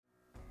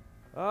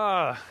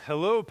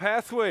Hello,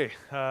 Pathway.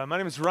 My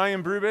name is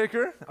Ryan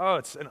Brubaker. Oh,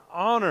 it's an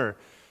honor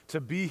to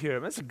be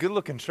here. That's a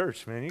good-looking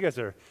church, man. You guys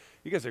are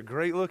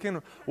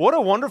great-looking. What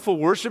a wonderful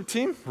worship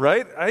team,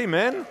 right?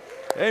 Amen.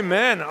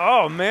 Amen.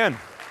 Oh, man.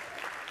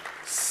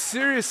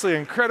 Seriously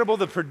incredible.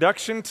 The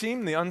production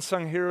team, the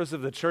unsung heroes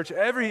of the church.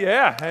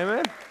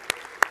 Amen.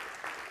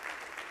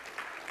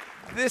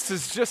 This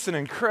is just an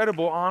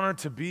incredible honor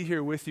to be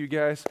here with you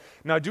guys.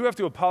 Now, I do have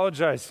to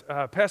apologize.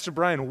 Pastor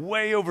Brian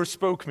way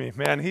overspoke me,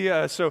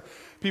 man. So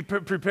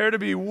prepare to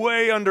be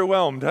way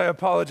underwhelmed. I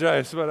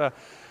apologize, but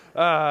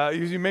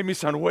you made me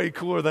sound way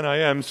cooler than I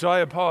am, so I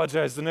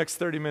apologize. The next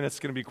 30 minutes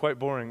is going to be quite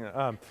boring.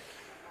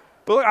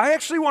 But look, I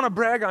actually want to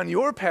brag on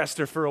your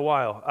pastor for a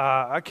while.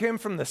 I came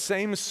from the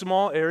same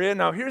small area.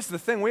 Now, here's the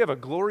thing. We have a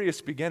glorious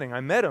beginning.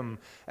 I met him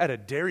at a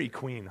Dairy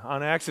Queen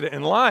on accident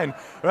in line,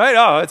 right?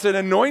 Oh, it's an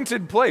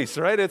anointed place,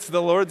 right? It's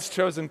the Lord's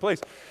chosen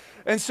place.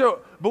 And so,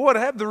 but what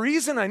happened, the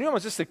reason I knew him, I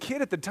was just a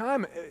kid at the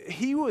time.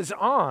 He was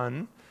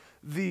on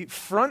the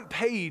front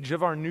page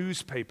of our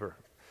newspaper.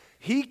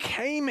 He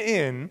came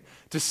in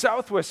to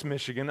Southwest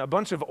Michigan, a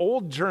bunch of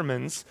old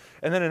Germans,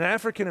 and then an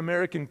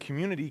African-American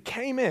community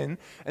came in,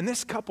 and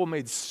this couple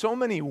made so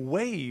many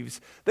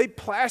waves, they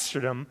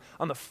plastered him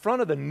on the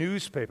front of the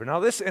newspaper. Now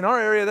this, in our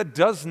area, that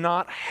does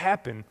not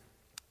happen.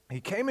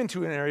 He came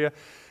into an area,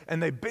 and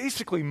they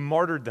basically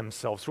martyred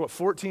themselves for,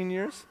 14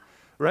 years?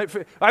 Right?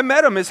 I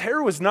met him, his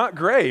hair was not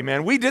gray,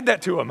 man. We did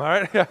that to him, all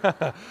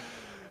right?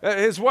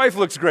 His wife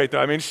looks great, though.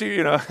 I mean,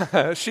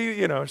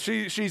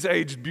 she's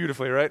aged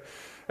beautifully, right?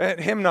 And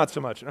him, not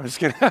so much. I'm just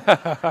kidding.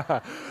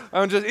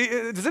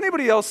 Does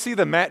anybody else see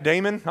the Matt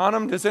Damon on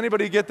him? Does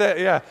anybody get that?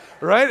 Yeah,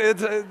 right?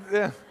 It's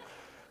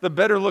the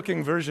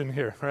better-looking version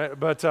here, right?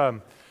 But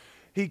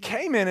he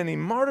came in and he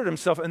martyred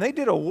himself, and they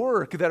did a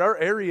work that our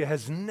area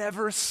has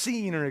never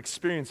seen or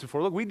experienced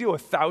before. Look, we deal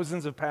with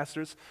thousands of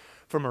pastors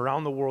from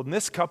around the world. And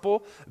this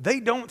couple,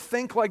 they don't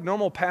think like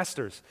normal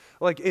pastors.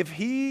 Like if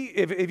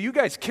you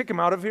guys kick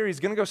him out of here, he's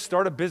going to go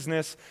start a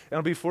business and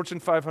he'll be Fortune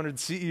 500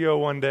 CEO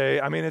one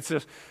day. I mean, it's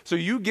just, so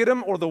you get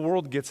him or the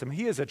world gets him.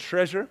 He is a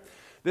treasure.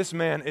 This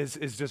man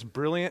is just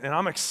brilliant, and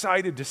I'm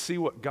excited to see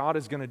what God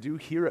is going to do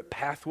here at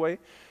Pathway.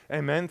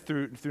 Amen.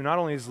 Through not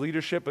only his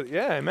leadership, but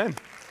amen.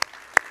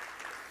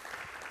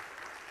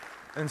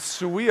 And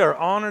so we are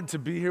honored to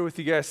be here with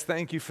you guys.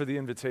 Thank you for the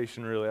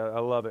invitation, really. I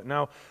love it.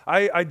 Now,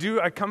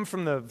 I come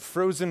from the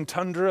frozen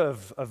tundra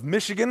of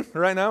Michigan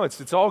right now.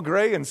 It's all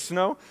gray and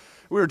snow.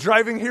 We were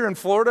driving here in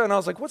Florida, and I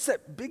was like, what's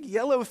that big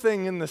yellow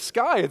thing in the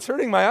sky? It's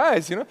hurting my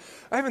eyes,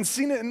 I haven't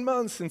seen it in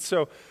months. And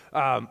so,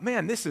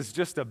 man, this is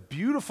just a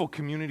beautiful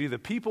community. The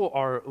people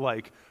are,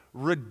 like,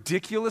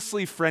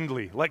 ridiculously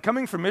friendly. Like,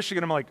 coming from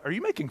Michigan, I'm like, are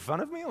you making fun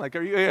of me? Like,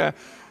 you're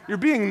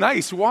being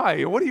nice.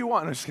 Why? What do you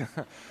want?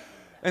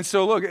 And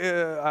so, look,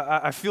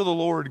 I feel the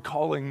Lord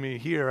calling me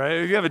here. Right?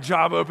 If you have a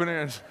job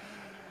opening.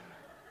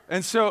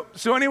 And so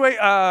anyway,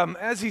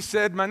 as he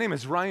said, my name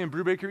is Ryan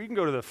Brubaker. You can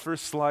go to the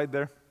first slide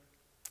there.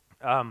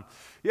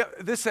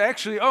 This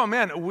actually,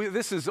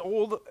 this is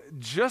old.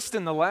 Just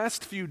in the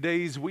last few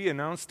days, we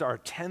announced our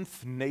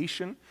 10th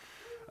nation.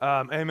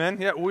 Amen.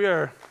 Yeah, we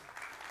are.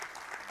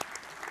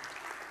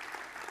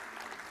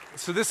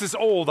 So this is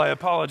old, I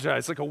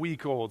apologize, like a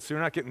week old, so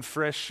you're not getting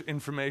fresh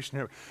information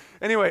here.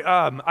 Anyway,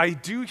 I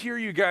do hear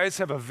you guys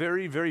have a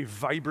very, very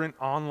vibrant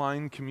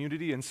online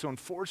community, and so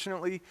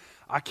unfortunately,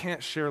 I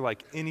can't share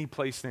like any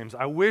place names.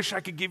 I wish I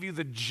could give you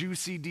the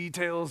juicy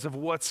details of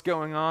what's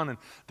going on and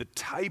the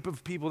type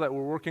of people that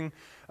we're working.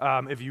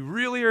 If you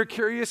really are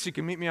curious, you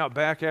can meet me out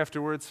back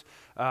afterwards.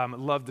 I'd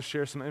love to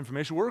share some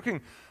information. We're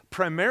working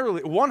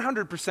primarily,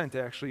 100%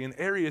 actually, in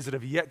areas that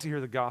have yet to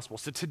hear the gospel.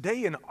 So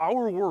today in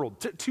our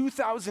world,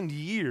 2,000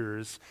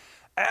 years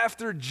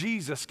after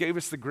Jesus gave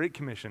us the Great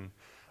Commission,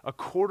 a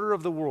quarter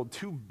of the world,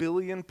 2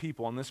 billion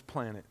people on this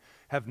planet,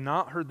 have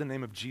not heard the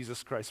name of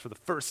Jesus Christ for the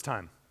first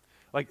time.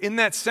 Like in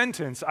that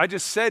sentence, I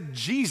just said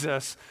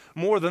Jesus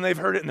more than they've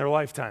heard it in their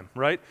lifetime,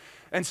 right?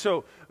 And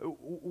so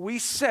we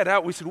said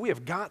we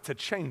have got to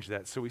change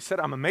that. So we said,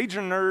 I'm a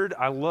major nerd,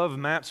 I love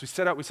maps. We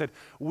said,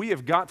 we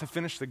have got to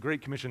finish the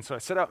Great Commission. So I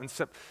set out and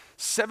set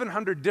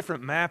 700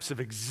 different maps of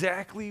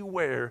exactly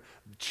where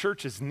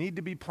churches need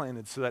to be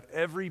planted so that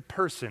every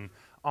person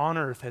on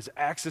earth has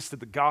access to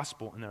the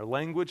gospel in their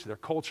language, their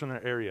culture, and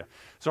their area.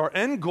 So our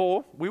end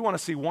goal, we want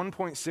to see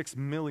 1.6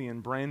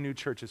 million brand new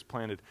churches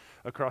planted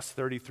across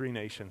 33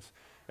 nations.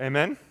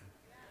 Amen?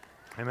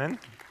 Amen?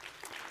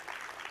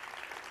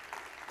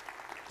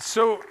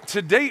 So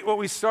to date, what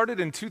we started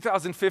in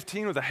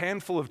 2015 with a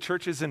handful of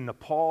churches in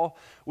Nepal,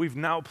 we've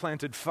now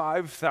planted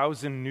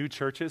 5,000 new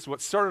churches.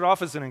 What started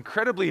off as an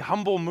incredibly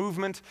humble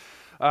movement,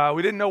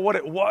 we didn't know what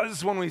it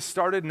was when we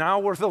started. Now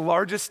we're the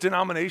largest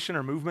denomination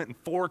or movement in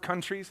 4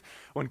 countries.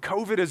 When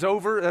COVID is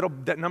over,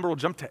 that number will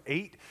jump to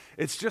 8.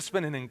 It's just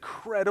been an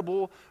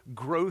incredible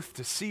growth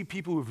to see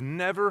people who've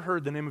never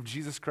heard the name of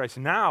Jesus Christ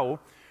now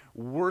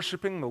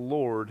worshiping the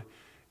Lord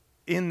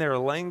in their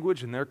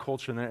language, in their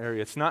culture, in their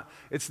area. It's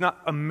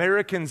not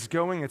Americans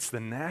going, it's the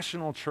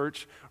national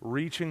church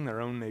reaching their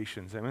own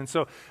nations. Amen.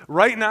 So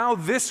right now,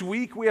 this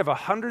week, we have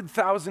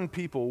 100,000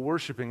 people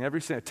worshiping,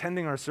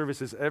 attending our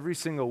services every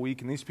single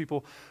week, and these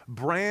people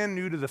brand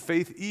new to the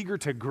faith, eager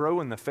to grow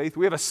in the faith.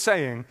 We have a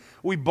saying,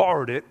 we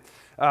borrowed it.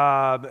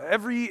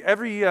 Every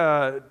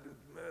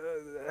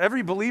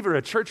believer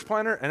a church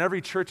planter, and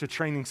every church a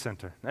training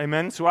center.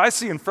 Amen. So I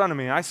see in front of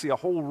me, I see a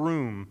whole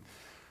room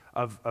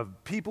of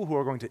people who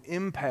are going to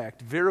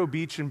impact Vero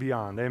Beach and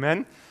beyond.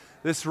 Amen?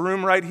 This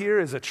room right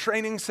here is a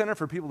training center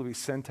for people to be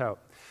sent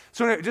out.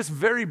 So anyway, just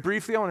very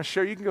briefly, I want to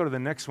share, you can go to the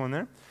next one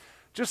there,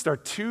 just our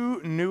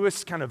two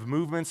newest kind of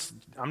movements.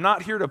 I'm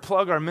not here to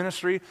plug our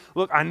ministry.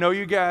 Look, I know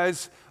you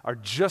guys are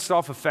just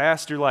off a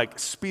fast. You're like,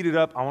 speed it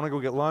up. I want to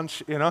go get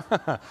lunch, you know?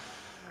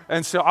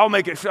 And so I'll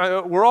make it.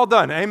 We're all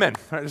done. Amen.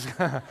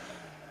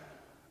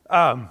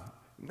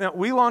 Now,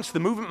 we launched the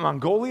movement in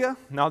Mongolia.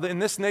 Now, in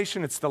this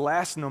nation, it's the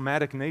last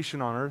nomadic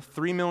nation on earth.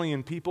 3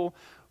 million people,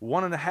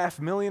 1.5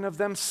 million of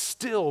them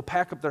still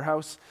pack up their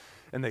house,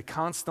 and they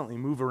constantly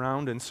move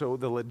around. And so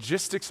the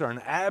logistics are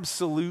an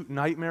absolute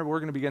nightmare. We're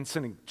going to begin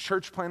sending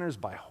church planners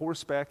by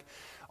horseback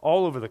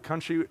all over the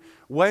country.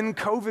 When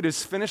COVID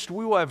is finished,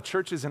 we will have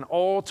churches in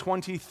all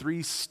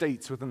 23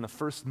 states within the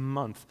first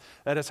month.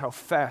 That is how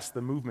fast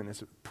the movement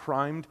is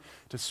primed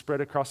to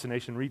spread across the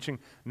nation, reaching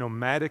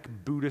nomadic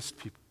Buddhist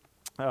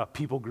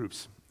people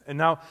groups. And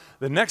now,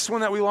 the next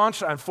one that we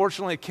launched,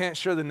 unfortunately, I can't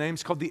share the name.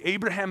 It's called the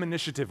Abraham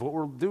Initiative. What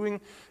we're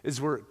doing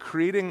is we're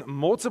creating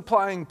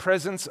multiplying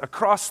presence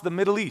across the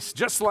Middle East,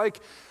 just like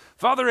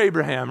Father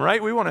Abraham,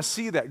 right? We want to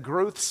see that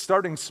growth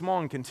starting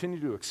small and continue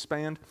to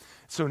expand.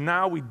 So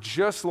now we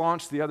just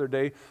launched the other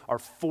day our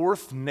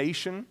 4th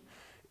nation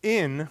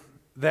in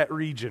that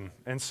region.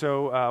 And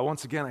so,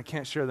 once again, I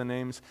can't share the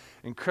names.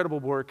 Incredible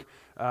work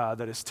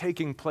that is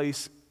taking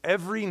place.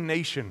 Every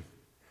nation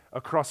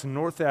across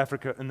North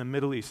Africa and the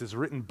Middle East is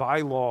written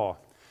by law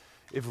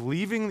if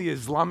leaving the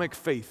Islamic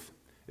faith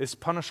is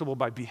punishable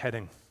by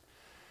beheading.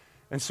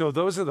 And so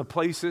those are the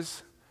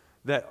places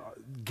that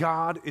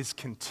God is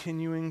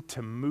continuing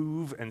to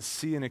move and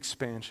see an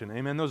expansion.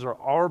 Amen. Those are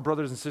our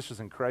brothers and sisters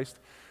in Christ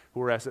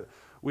who are asked.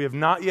 We have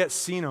not yet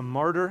seen a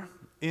martyr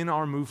in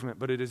our movement,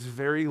 but it is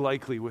very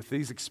likely with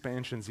these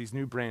expansions, these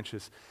new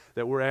branches,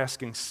 that we're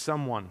asking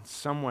someone,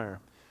 somewhere,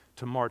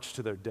 to march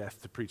to their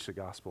death to preach the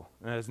gospel.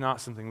 And that is not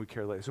something we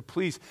care later. So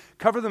please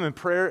cover them in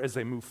prayer as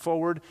they move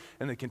forward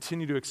and they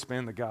continue to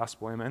expand the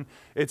gospel. Amen.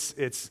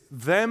 It's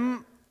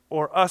them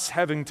or us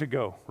having to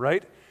go,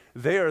 right?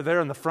 They are there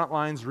on the front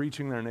lines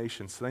reaching their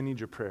nations. So they need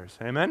your prayers.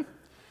 Amen.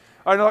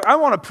 All right, I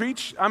want to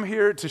preach. I'm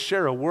here to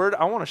share a word.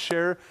 I want to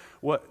share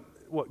what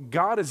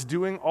God is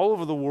doing all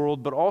over the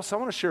world, but also I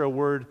want to share a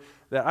word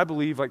that I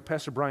believe, like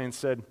Pastor Brian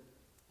said,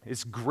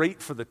 is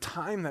great for the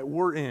time that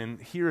we're in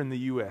here in the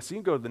U.S. You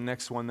can go to the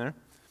next one there.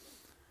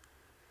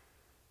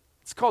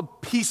 It's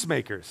called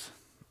peacemakers,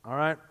 all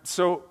right?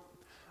 So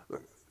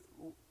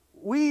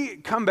we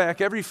come back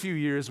every few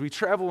years. We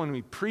travel and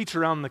we preach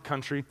around the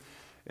country,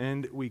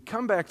 and we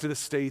come back to the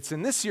States.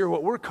 And this year,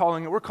 what we're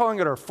calling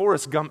it our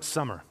Forrest Gump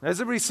summer. Has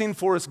everybody seen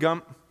Forrest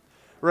Gump?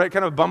 Right,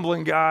 kind of a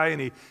bumbling guy,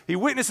 and he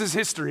witnesses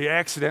history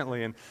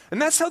accidentally. And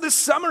that's how this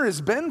summer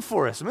has been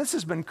for us. I mean, this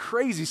has been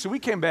crazy. So we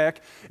came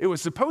back. It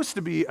was supposed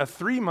to be a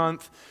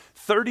 3-month,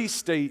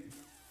 30-state,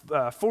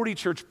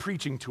 40-church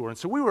preaching tour. And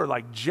so we were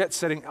like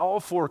jet-setting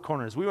all 4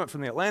 corners. We went from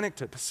the Atlantic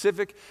to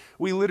Pacific.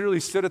 We literally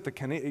stood at the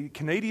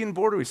Canadian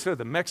border. We stood at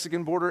the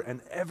Mexican border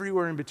and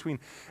everywhere in between.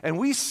 And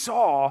we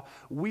saw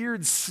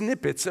weird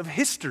snippets of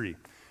history.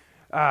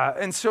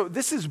 And so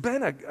this has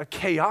been a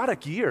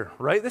chaotic year,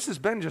 right? This has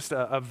been just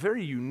a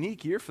very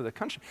unique year for the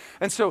country.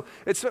 And so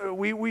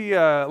we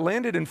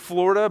landed in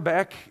Florida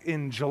back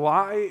in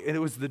July, and it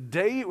was the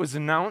day it was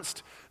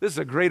announced. This is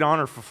a great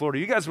honor for Florida.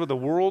 You guys were the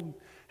world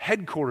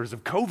headquarters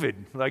of COVID.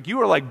 Like, you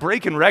were like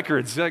breaking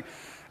records. Like,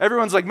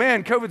 everyone's like,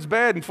 man, COVID's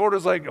bad, and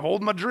Florida's like,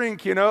 hold my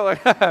drink, you know,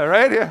 like,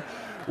 right? Yeah.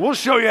 We'll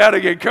show you how to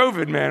get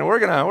COVID, man. We're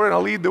gonna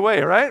lead the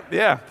way, right?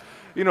 Yeah.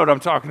 You know what I'm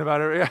talking about.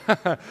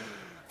 Yeah.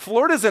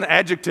 Florida's an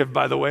adjective,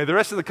 by the way. The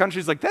rest of the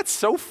country's like, that's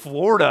so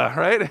Florida,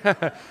 right?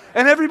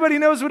 And everybody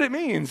knows what it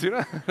means, you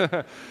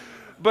know?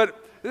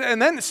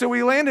 So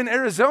we land in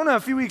Arizona a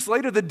few weeks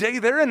later, the day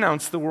they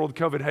announced the World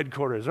COVID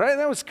headquarters, right?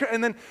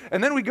 And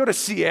then we go to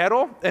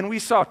Seattle, and we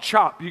saw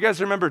CHOP. You guys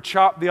remember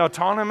CHOP, the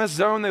autonomous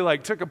zone? They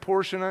like took a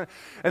portion of it.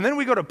 And then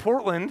we go to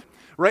Portland,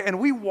 right? And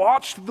we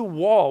watched the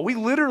wall. We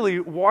literally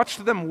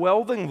watched them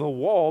welding the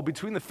wall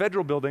between the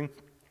federal building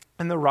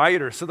and the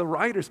rioters. So the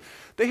rioters,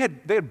 they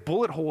had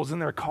bullet holes in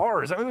their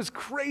cars. I mean, it was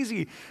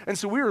crazy. And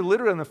so we were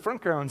literally on the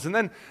front grounds. And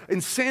then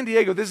in San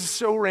Diego, this is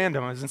so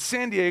random. I was in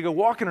San Diego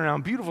walking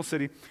around, beautiful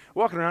city,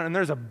 walking around, and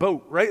there's a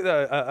boat, right?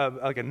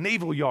 Like a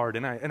naval yard.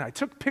 And I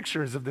took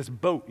pictures of this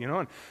boat, you know,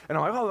 and I'm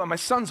like, oh, my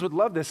sons would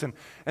love this. And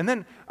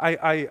then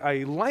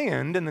I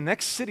land in the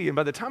next city, and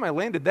by the time I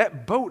landed,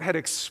 that boat had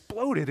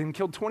exploded and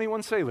killed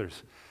 21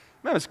 sailors.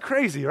 Man, it was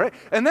crazy, right?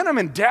 And then I'm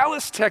in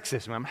Dallas,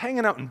 Texas, and I'm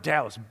hanging out in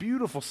Dallas,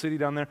 beautiful city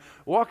down there,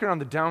 walking around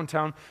the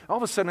downtown. All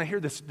of a sudden, I hear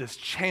this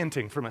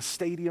chanting from a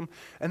stadium,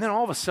 and then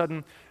all of a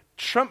sudden,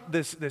 Trump,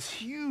 this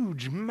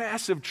huge,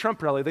 massive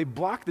Trump rally, they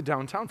blocked the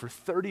downtown for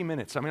 30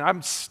 minutes. I mean,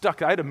 I'm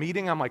stuck. I had a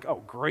meeting. I'm like,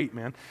 oh, great,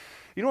 man.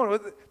 You know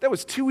what? That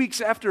was 2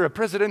 weeks after a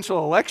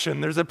presidential election.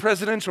 There's a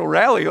presidential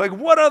rally. Like,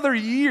 what other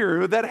year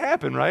would that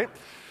happen, right?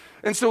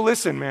 And so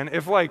listen, man,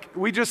 if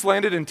we just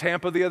landed in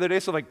Tampa the other day,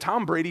 so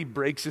Tom Brady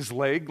breaks his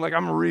leg,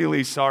 I'm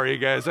really sorry,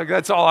 guys.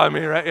 That's all on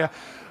me, right? Yeah,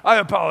 I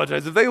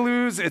apologize. If they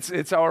lose,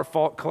 it's our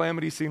fault.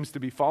 Calamity seems to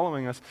be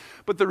following us.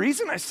 But the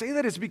reason I say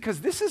that is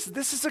because this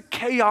is a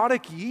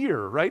chaotic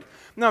year, right?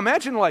 Now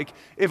imagine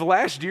if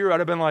last year I'd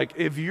have been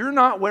if you're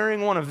not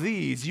wearing one of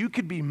these, you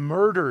could be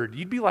murdered.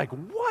 You'd be like,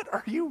 what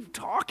are you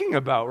talking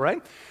about,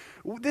 right?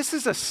 This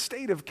is a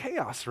state of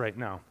chaos right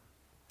now.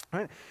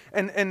 Right?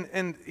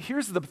 And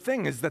here's the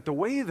thing is that the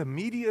way the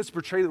media is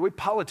portrayed, the way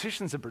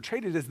politicians have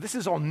portrayed it is this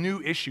is all new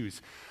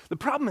issues. The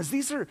problem is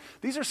these are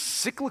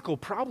cyclical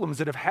problems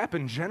that have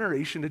happened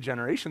generation to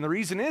generation. The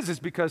reason is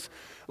because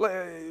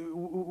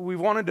we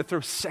wanted to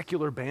throw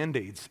secular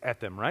Band-Aids at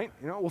them, right?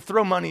 We'll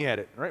throw money at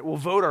it, right? We'll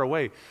vote our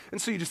way.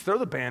 And so you just throw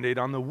the Band-Aid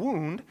on the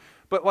wound.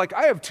 But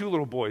I have 2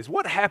 little boys.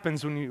 What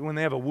happens when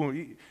they have a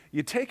wound?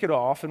 You take it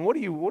off, and what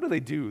do they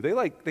do?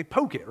 They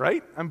poke it,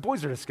 right?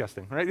 Boys are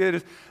disgusting, right?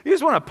 You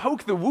just want to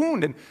poke the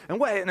wound,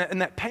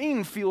 and that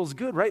pain feels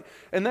good, right?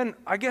 And then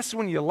I guess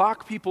when you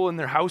lock people in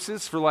their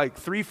houses for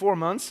 3-4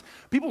 months,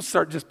 people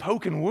start just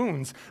poking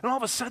wounds, and all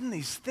of a sudden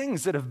these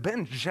things that have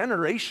been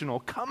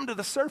generational come to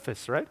the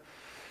surface, right?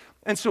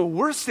 And so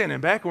we're standing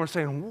back and we're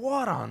saying,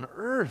 what on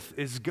earth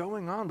is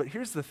going on? But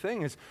here's the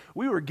thing is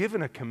we were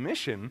given a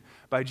commission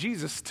by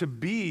Jesus to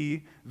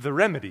be the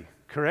remedy,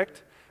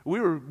 correct? We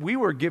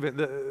were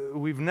given,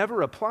 we've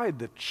never applied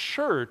the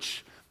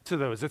church to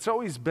those. It's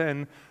always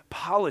been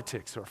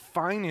politics or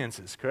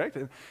finances, correct?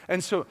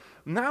 And so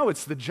now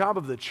it's the job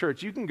of the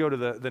church. You can go to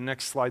the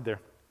next slide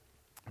there.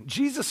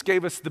 Jesus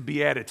gave us the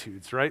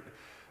Beatitudes, right?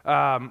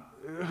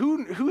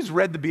 Who's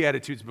read the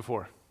Beatitudes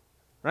before,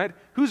 right?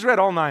 Who's read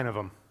all 9 of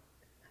them?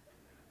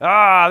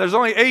 There's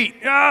only 8.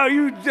 Oh,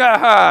 you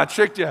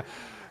tricked you.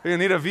 You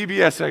need a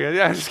VBS, I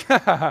guess.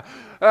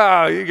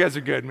 Oh, you guys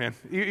are good, man.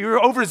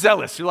 You're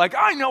overzealous. You're like,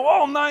 I know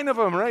all 9 of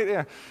them, right?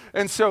 Yeah.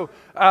 And so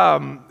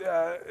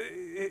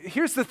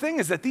here's the thing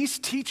is that these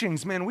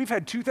teachings, man, we've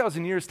had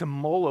 2,000 years to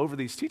mull over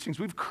these teachings.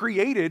 We've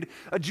created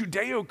a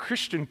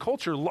Judeo-Christian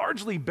culture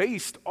largely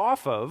based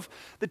off of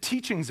the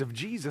teachings of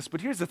Jesus.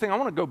 But here's the thing. I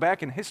want to go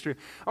back in history.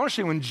 I want to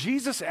show you when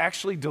Jesus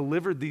actually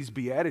delivered these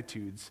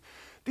Beatitudes,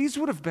 these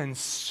would have been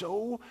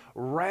so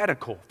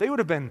radical. They would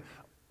have been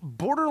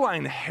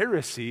borderline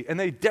heresy, and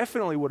they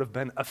definitely would have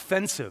been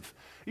offensive.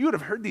 You would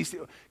have heard these.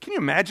 Can you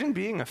imagine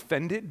being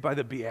offended by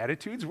the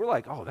Beatitudes? We're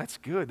like, oh, that's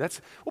good.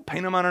 We'll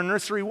paint them on our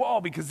nursery wall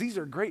because these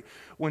are great.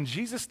 When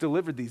Jesus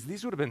delivered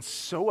these would have been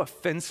so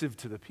offensive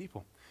to the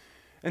people.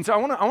 And so I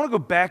want to go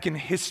back in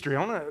history.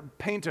 I want to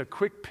paint a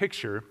quick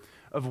picture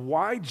of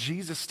why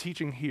Jesus'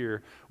 teaching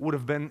here would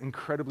have been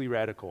incredibly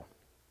radical.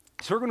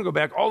 So we're going to go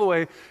back all the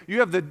way.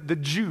 You have the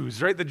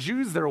Jews, right? The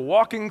Jews that are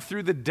walking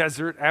through the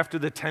desert after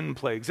the 10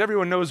 plagues.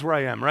 Everyone knows where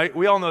I am, right?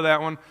 We all know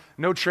that one.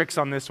 No tricks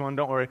on this one,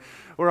 don't worry.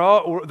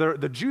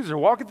 The Jews are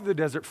walking through the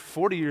desert for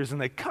 40 years, and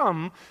they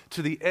come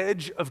to the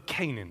edge of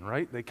Canaan,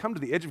 right? They come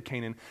to the edge of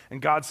Canaan,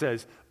 and God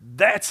says,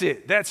 that's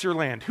it. That's your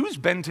land. Who's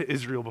been to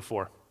Israel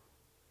before?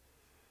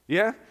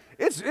 Yeah?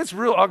 It's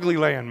real ugly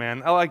land,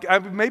 man.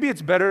 Maybe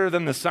it's better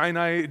than the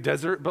Sinai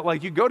desert,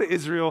 but you go to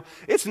Israel,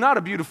 it's not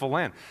a beautiful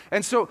land.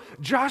 And so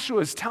Joshua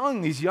is telling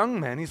these young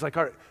men, he's like,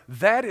 all right,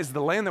 that is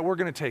the land that we're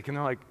going to take. And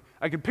they're like,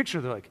 I can picture,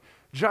 they're like,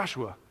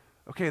 Joshua,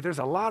 okay, there's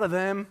a lot of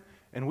them,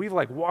 and we've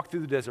walked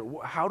through the desert.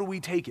 How do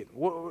we take it?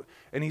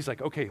 And he's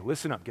like, okay,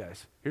 listen up,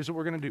 guys. Here's what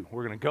we're going to do.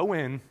 We're going to go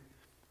in.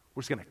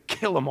 We're just going to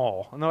kill them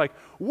all. And they're like,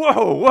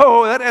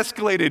 whoa, that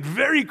escalated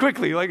very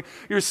quickly.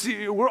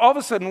 We're all of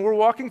a sudden, we're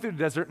walking through the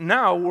desert.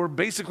 Now we're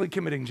basically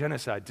committing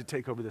genocide to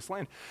take over this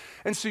land.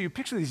 And so you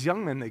picture these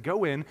young men, they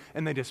go in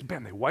and they just,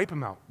 bam, they wipe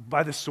them out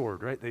by the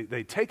sword, right?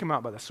 They take them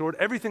out by the sword.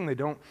 Everything they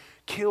don't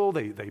kill,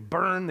 they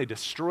burn, they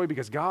destroy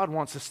because God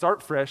wants to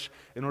start fresh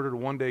in order to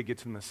one day get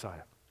to the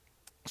Messiah.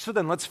 So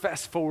then let's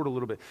fast forward a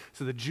little bit.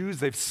 So the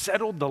Jews, they've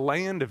settled the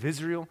land of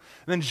Israel.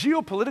 And then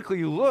geopolitically,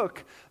 you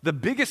look, the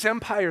biggest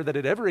empire that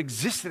had ever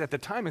existed at the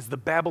time is the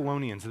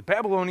Babylonians. The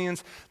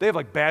Babylonians, they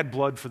have bad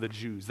blood for the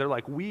Jews. They're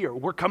like,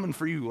 we're coming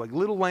for you.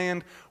 Little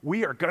land,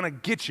 we are going to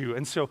get you.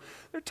 And so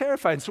they're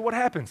terrified. And so what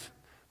happens?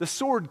 The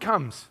sword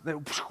comes. They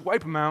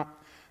wipe them out.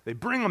 They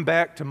bring them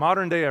back to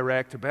modern day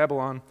Iraq, to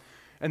Babylon.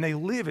 And they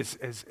live as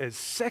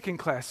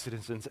second-class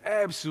citizens,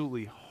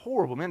 absolutely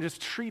horrible, man,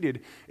 just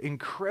treated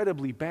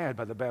incredibly bad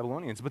by the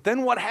Babylonians. But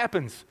then what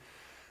happens?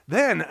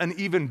 Then an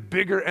even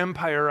bigger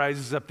empire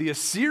rises up. The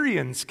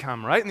Assyrians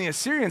come, right? And the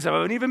Assyrians have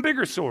an even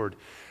bigger sword.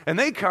 And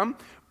they come,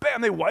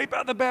 bam, they wipe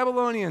out the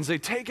Babylonians. They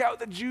take out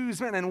the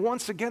Jews, man. And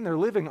once again, they're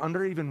living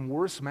under even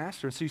worse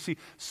masters. So you see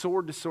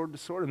sword to sword to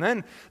sword. And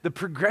then the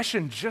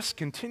progression just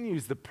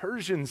continues. The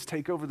Persians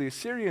take over the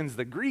Assyrians.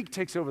 The Greek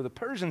takes over the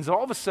Persians.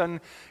 All of a sudden,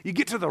 you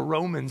get to the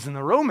Romans. And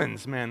the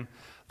Romans, man,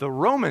 the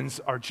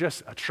Romans are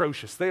just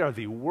atrocious. They are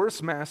the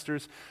worst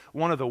masters,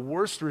 one of the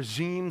worst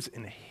regimes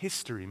in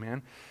history,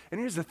 man.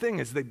 And here's the thing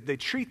is they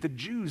treat the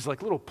Jews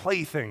like little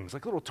playthings,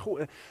 like little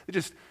toys. They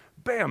just,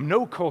 bam,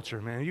 no culture,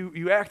 man.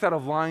 You act out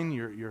of line,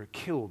 you're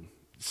killed.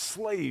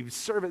 Slaves,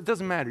 servant, it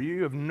doesn't matter.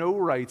 You have no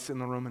rights in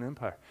the Roman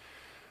Empire.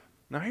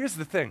 Now here's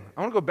the thing.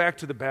 I want to go back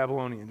to the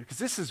Babylonians because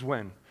this is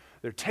when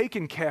they're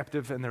taken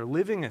captive and they're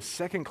living as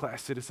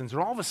second-class citizens.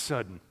 And all of a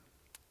sudden,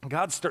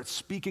 God starts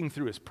speaking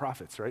through his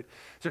prophets, right?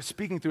 Starts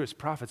speaking through his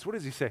prophets. What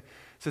does he say?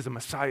 He says a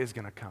Messiah is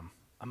going to come.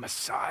 A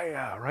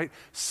Messiah, right?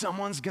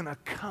 Someone's going to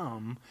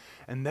come,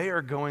 and they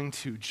are going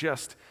to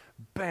just,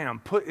 bam,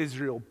 put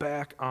Israel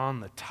back on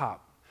the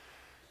top.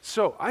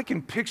 So I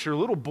can picture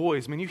little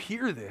boys. I mean, you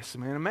hear this,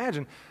 man.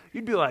 Imagine,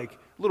 you'd be like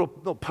little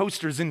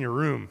posters in your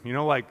room, you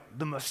know, like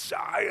the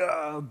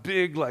Messiah,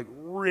 big, like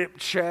ripped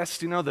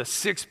chest, you know, the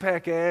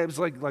six-pack abs,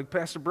 like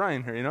Pastor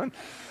Brian here, you know?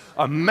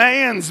 A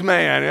man's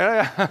man,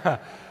 yeah.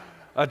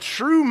 A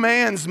true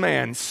man's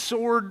man,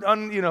 sword,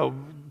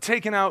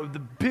 taking out the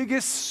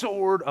biggest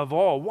sword of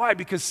all. Why?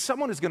 Because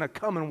someone is going to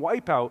come and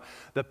wipe out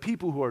the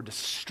people who are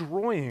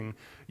destroying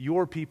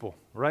your people,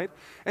 right?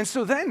 And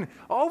so then,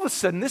 all of a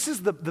sudden, this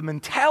is the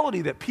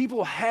mentality that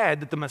people had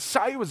that the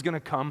Messiah was going to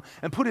come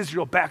and put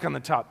Israel back on the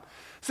top.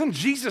 So then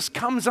Jesus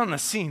comes on the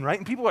scene, right?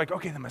 And people are like,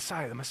 okay, the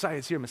Messiah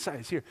is here, Messiah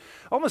is here.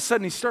 All of a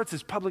sudden, he starts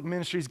his public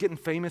ministry, he's getting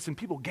famous, and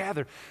people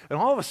gather. And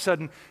all of a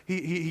sudden,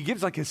 he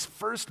gives like his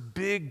first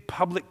big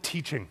public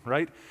teaching,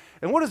 right?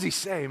 And what does he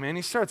say, man?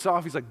 He starts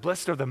off, he's like,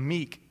 blessed are the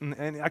meek.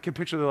 And I can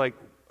picture they're like,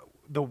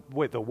 the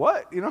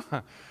what? You know?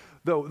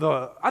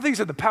 I think he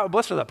said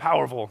blessed are the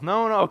powerful.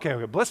 No,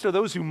 okay. Blessed are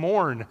those who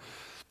mourn.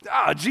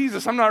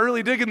 Jesus, I'm not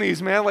really digging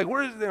these, man. Like,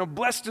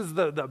 blessed is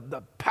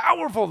the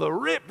powerful, the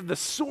ripped, the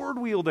sword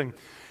wielding.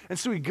 And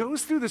so he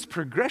goes through this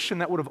progression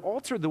that would have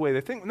altered the way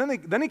they think. And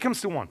then he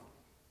comes to one.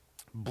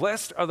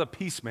 Blessed are the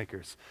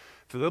peacemakers,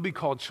 for they'll be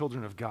called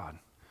children of God.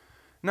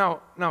 Now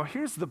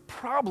here's the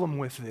problem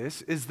with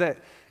this is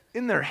that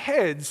in their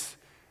heads,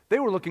 they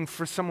were looking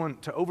for someone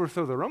to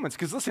overthrow the Romans.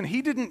 Because listen,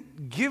 he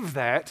didn't give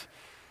that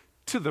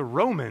to the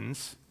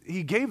Romans.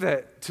 He gave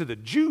that to the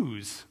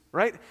Jews,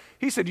 right?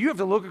 He said, you have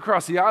to look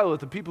across the aisle at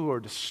the people who are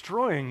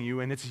destroying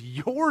you, and it's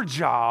your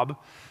job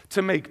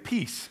to make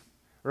peace,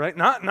 right?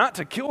 Not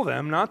to kill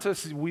them, not to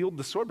wield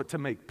the sword, but to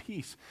make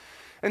peace.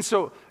 And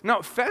so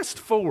now fast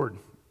forward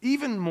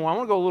even more. I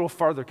want to go a little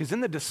farther because in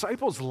the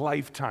disciples'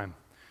 lifetime,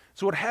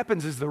 so what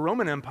happens is the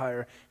Roman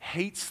Empire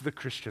hates the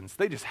Christians.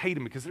 They just hate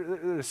them because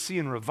they're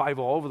seeing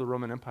revival all over the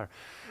Roman Empire.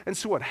 And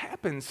so what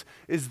happens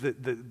is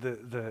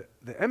the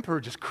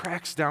emperor just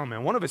cracks down,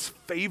 man. One of his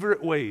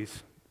favorite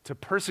ways to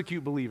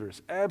persecute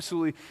believers,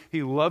 absolutely,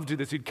 he loved to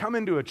do this. He'd come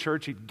into a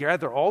church, he'd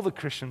gather all the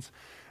Christians,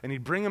 and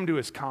he'd bring them to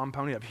his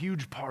compound. He'd have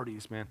huge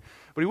parties, man.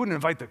 But he wouldn't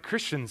invite the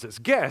Christians as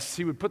guests.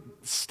 He would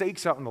put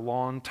stakes out on the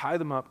lawn, tie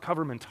them up,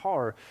 cover them in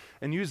tar,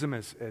 and use them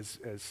as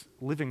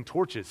living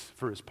torches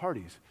for his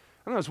parties.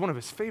 I know it's one of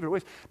his favorite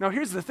ways. Now,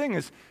 here's the thing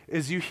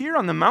is you hear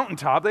on the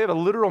mountaintop, they have a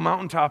literal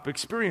mountaintop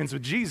experience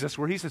with Jesus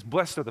where he says,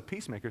 blessed are the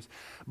peacemakers.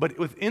 But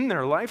within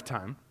their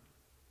lifetime,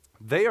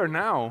 they are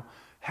now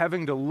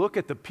having to look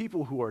at the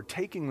people who are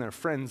taking their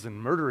friends and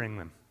murdering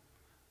them.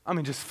 I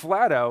mean, just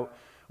flat out,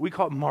 we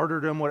call it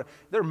martyrdom.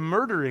 They're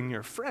murdering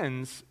your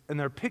friends, and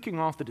they're picking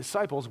off the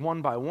disciples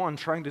one by one,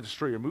 trying to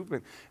destroy your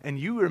movement. And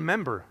you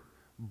remember,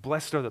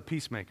 blessed are the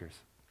peacemakers.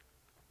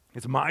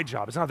 It's my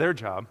job. It's not their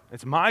job.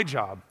 It's my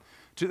job.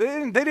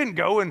 They didn't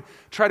go and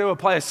try to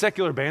apply a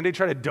secular band-aid,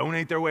 try to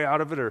donate their way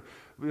out of it, or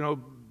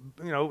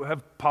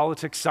have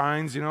politics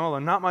signs,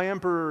 not my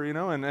emperor,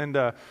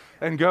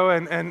 and go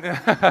and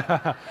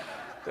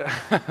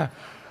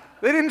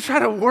they didn't try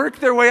to work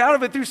their way out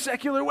of it through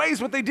secular ways.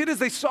 What they did is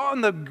they saw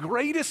in the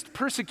greatest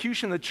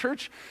persecution the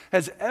church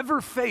has ever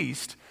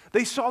faced,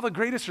 they saw the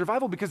greatest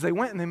revival because they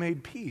went and they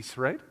made peace,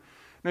 right?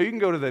 Now you can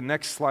go to the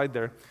next slide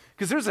there.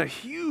 Because there's a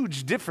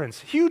huge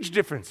difference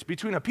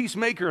between a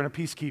peacemaker and a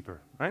peacekeeper,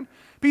 right?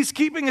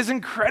 Peacekeeping is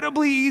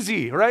incredibly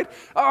easy, right?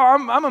 Oh,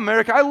 I'm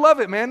America. I love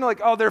it, man. Like,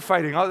 oh, they're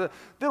fighting.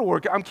 They'll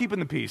work. I'm keeping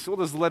the peace. We'll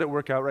just let it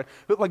work out, right?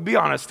 But be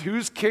honest,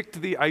 who's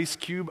kicked the ice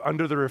cube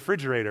under the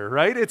refrigerator,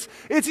 right? It's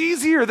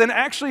easier than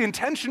actually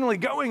intentionally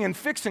going and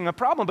fixing a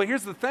problem. But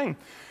here's the thing,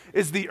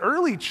 is the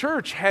early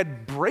church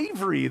had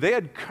bravery. They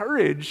had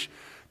courage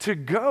to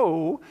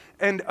go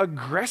and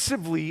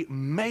aggressively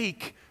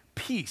make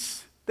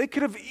peace. They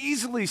could have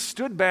easily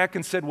stood back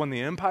and said, when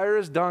the empire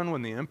is done,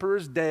 when the emperor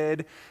is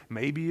dead,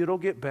 maybe it'll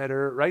get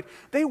better, right?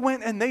 They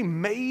went and they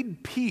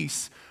made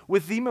peace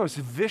with the most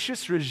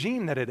vicious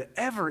regime that had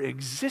ever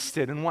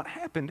existed. And what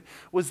happened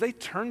was they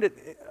turned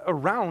it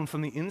around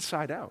from the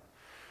inside out.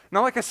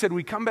 Now, like I said,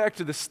 we come back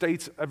to the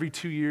States every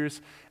 2 years,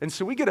 and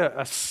so we get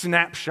a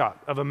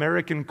snapshot of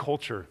American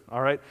culture,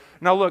 all right?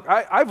 Now, look,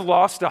 I've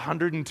lost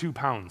 102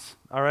 pounds,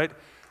 all right?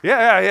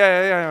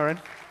 Yeah, all right.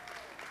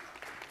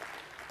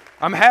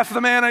 I'm half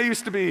the man I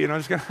used to be, you know,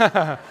 just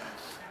gonna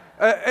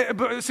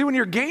but see, when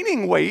you're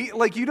gaining weight,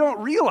 like, you don't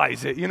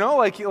realize it, you know?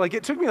 Like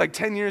it took me like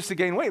 10 years to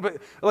gain weight, but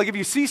like if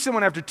you see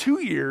someone after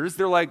 2 years,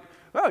 they're like,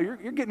 oh, you're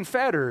getting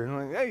fatter,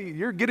 and like, hey,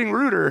 you're getting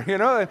ruder, you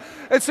know?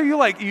 And so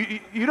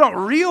you don't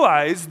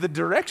realize the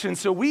direction.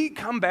 So we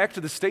come back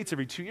to the States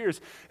every 2 years,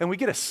 and we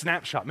get a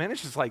snapshot. Man,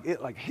 it's just like,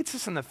 it like hits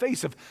us in the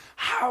face of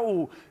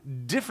how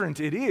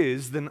different it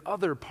is than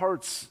other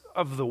parts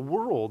of the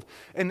world.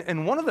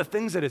 And one of the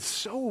things that is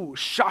so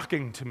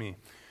shocking to me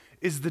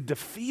is the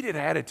defeated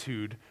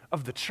attitude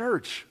of the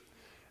church.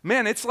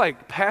 Man, it's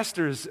like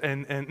pastors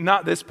and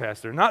not this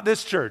pastor, not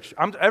this church.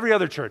 Every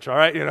other church, all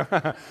right? You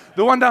know,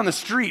 the one down the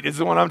street is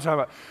the one I'm talking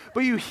about.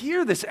 But you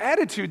hear this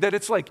attitude that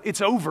it's like, it's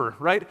over,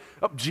 right?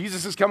 Oh,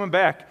 Jesus is coming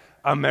back.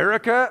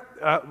 America,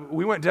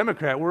 we went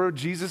Democrat.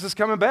 Jesus is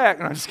coming back.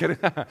 No, I'm just kidding.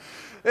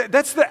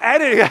 That's the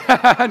attitude.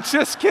 I'm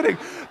just kidding.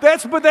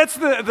 That's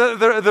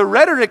the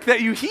rhetoric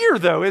that you hear,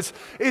 though, is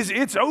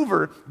it's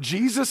over.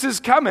 Jesus is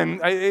coming.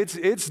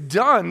 It's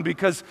done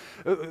because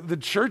the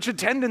church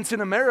attendance in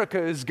America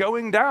is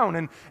going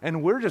down,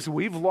 and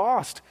we've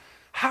lost.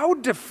 How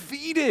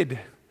defeated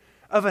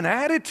of an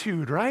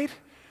attitude, right?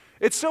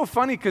 It's so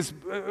funny because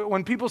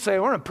when people say, I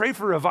want to pray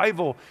for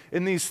revival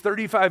in these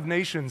 35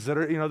 nations that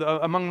are, you know,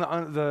 among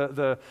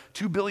the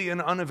 2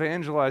 billion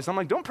unevangelized, I'm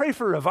like, don't pray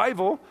for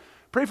revival.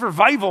 Pray for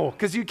vival,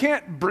 because you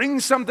can't bring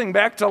something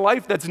back to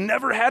life that's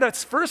never had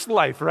its first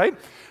life, right?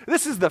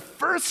 This is the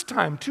first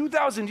time,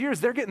 2,000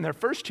 years, they're getting their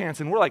first chance,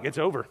 and we're like, it's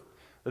over.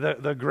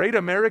 The great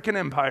American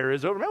empire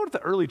is over. Remember what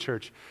the early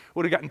church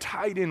would have gotten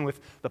tied in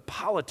with the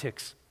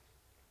politics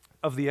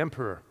of the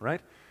emperor,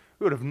 right?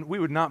 We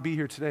would not be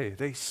here today.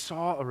 They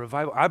saw a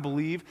revival. I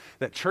believe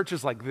that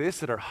churches like this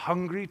that are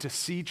hungry to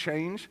see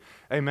change,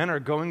 amen, are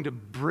going to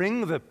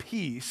bring the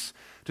peace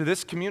to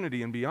this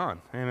community and beyond,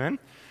 amen?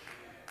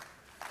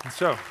 And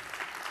so,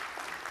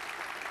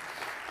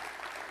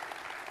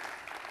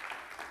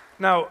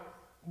 now,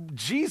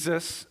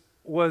 Jesus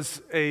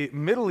was a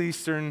Middle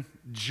Eastern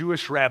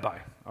Jewish rabbi,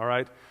 all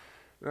right?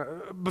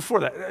 Before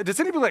that, does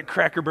anybody like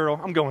Cracker Barrel?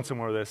 I'm going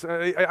somewhere with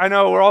this. I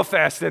know we're all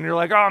fasting. You're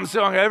like, oh, I'm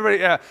so hungry.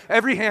 Everybody,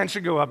 every hand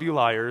should go up, you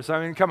liars.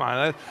 I mean, come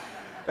on.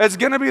 It's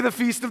going to be the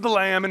Feast of the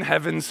Lamb in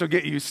heaven, so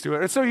get used to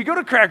it. And so you go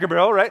to Cracker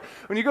Barrel, right?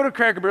 When you go to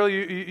Cracker Barrel,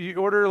 you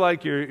order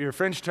like your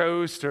French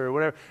toast or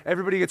whatever.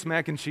 Everybody gets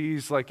mac and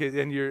cheese, like,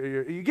 and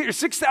you get your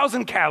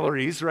 6,000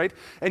 calories, right?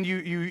 And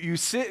you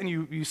sit and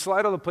you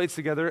slide all the plates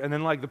together, and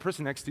then like the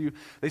person next to you,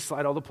 they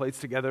slide all the plates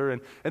together,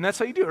 and that's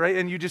how you do it, right?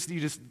 And you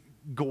just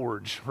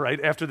gorge, right,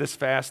 after this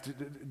fast.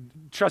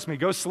 Trust me,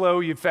 go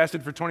slow. You've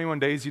fasted for 21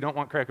 days. You don't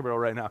want Cracker Barrel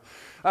right now.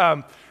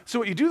 So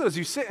what you do is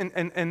you sit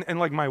and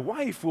like my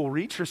wife will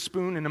reach her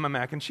spoon into my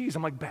mac and cheese.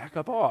 I'm like, back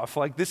up off.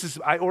 Like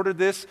I ordered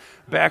this,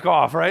 back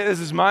off, right? This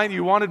is mine.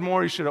 You wanted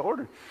more, you should have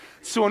ordered.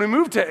 So when we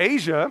moved to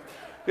Asia,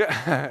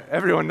 yeah,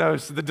 everyone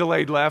knows the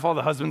delayed laugh. All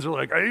the husbands are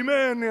like,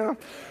 amen, you know.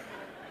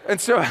 And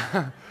so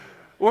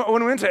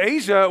when we went to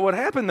Asia, what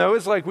happened, though,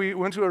 is like we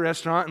went to a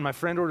restaurant, and my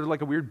friend ordered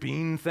like a weird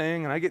bean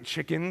thing, and I get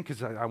chicken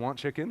because I want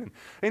chicken.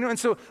 And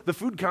so the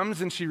food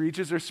comes, and she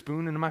reaches her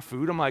spoon into my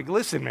food. I'm like,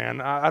 listen,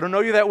 man, I don't know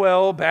you that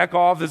well. Back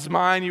off. This is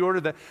mine. You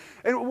ordered that.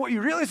 And what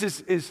you realize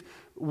is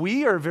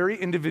we are very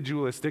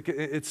individualistic.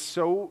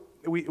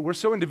 We're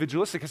so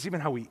individualistic. It's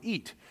even how we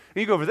eat.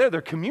 And you go over there,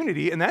 they're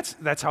community, and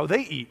that's how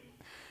they eat.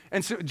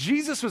 And so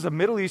Jesus was a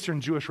Middle Eastern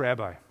Jewish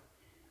rabbi.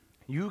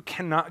 You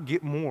cannot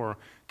get more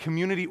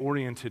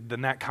community-oriented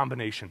than that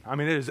combination. I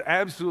mean, it is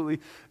absolutely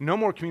no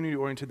more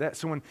community-oriented than that.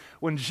 So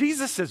when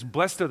Jesus says,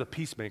 blessed are the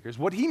peacemakers,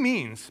 what he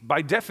means,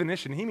 by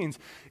definition, he means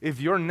if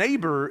your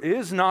neighbor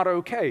is not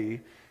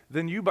okay,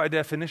 then you, by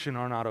definition,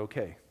 are not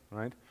okay,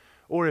 right?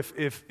 Or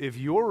if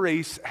your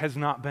race has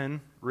not been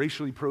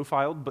racially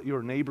profiled, but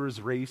your neighbor's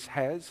race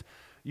has,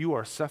 you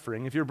are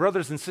suffering. If your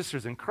brothers and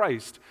sisters in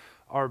Christ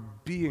are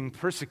being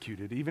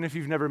persecuted, even if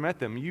you've never met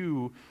them,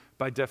 you,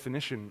 by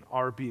definition,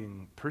 are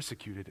being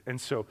persecuted.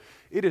 And so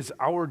it is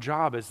our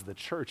job as the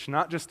church,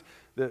 not just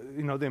the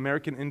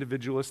American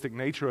individualistic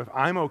nature of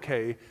I'm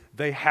okay,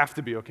 they have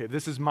to be okay.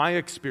 This is my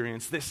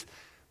experience. This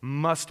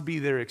must be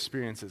their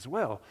experience as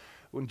well.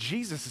 When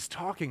Jesus is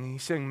talking,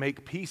 he's saying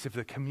make peace. If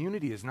the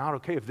community is not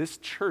okay, if this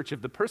church,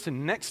 if the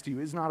person next to you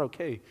is not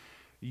okay,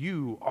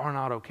 you are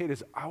not okay. It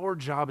is our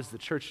job as the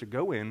church to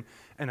go in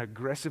and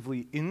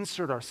aggressively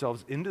insert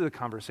ourselves into the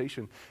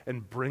conversation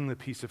and bring the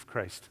peace of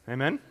Christ.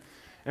 Amen?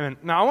 Amen.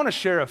 Now, I want to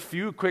share a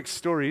few quick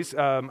stories.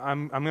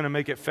 I'm going to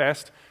make it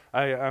fast.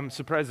 I'm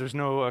surprised there's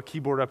no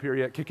keyboard up here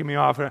yet kicking me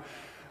off. You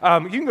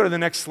can go to the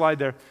next slide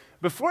there.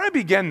 Before I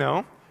begin,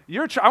 though,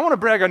 I want to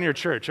brag on your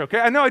church, okay?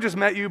 I know I just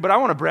met you, but I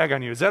want to brag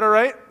on you. Is that all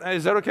right?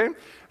 Is that okay?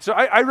 So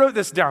I wrote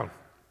this down.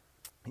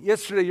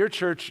 Yesterday, your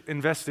church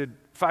invested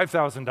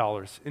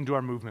 $5,000 into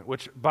our movement,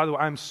 which, by the way,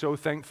 I'm so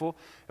thankful,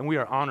 and we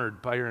are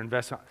honored by your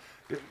investment.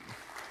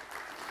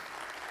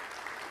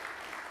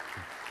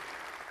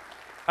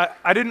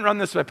 I didn't run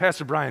this by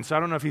Pastor Brian, so I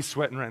don't know if he's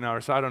sweating right now,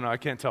 or so I don't know. I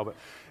can't tell. But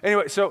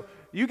anyway, so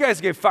you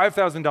guys gave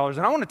 $5,000,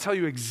 and I want to tell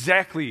you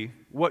exactly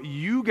what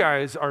you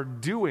guys are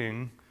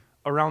doing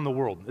around the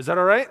world. Is that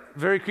all right?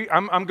 Very quick.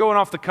 I'm going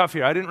off the cuff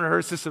here. I didn't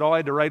rehearse this at all. I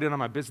had to write it on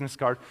my business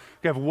card.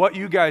 We have what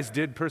you guys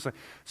did personally.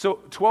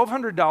 So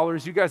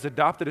 $1,200, you guys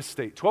adopted a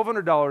state.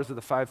 $1,200 of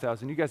the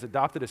 $5,000, you guys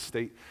adopted a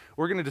state.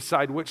 We're going to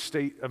decide which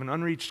state of an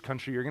unreached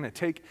country you're going to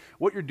take.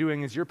 What you're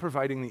doing is you're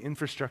providing the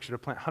infrastructure to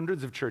plant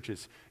hundreds of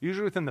churches.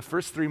 Usually within the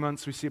first 3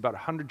 months, we see about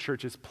 100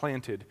 churches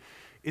planted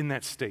in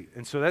that state.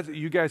 And so that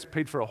you guys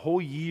paid for a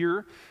whole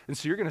year. And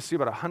so you're going to see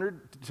about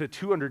 100 to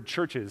 200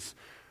 churches.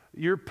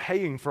 You're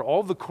paying for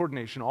all of the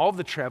coordination, all of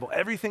the travel,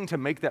 everything to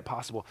make that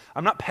possible.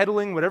 I'm not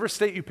peddling whatever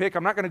state you pick.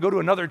 I'm not going to go to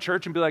another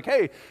church and be like,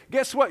 hey,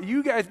 guess what?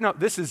 You guys, no,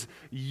 this is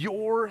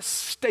your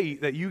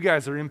state that you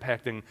guys are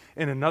impacting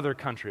in another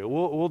country.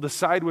 We'll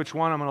decide which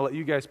one. I'm going to let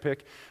you guys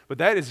pick, but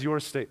that is your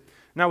state.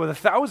 Now, with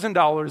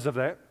 $1,000 of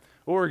that,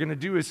 what we're going to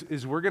do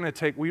is we're going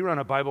to we run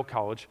a Bible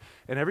college,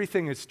 and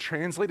everything is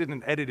translated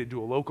and edited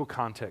to a local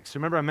context. So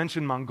remember, I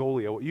mentioned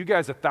Mongolia. Well, you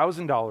guys,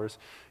 $1,000,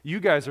 you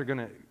guys are going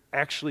to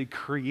actually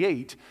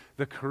create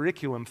the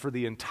curriculum for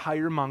the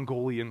entire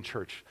Mongolian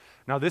church.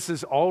 Now, this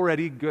is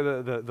already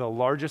the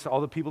largest,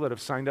 all the people that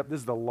have signed up, this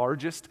is the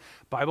largest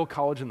Bible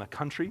college in the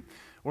country.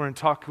 We're in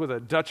talk with a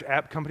Dutch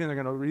app company. They're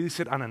going to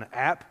release it on an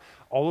app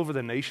all over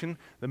the nation.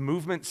 The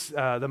movement's,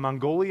 the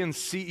Mongolian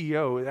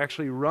CEO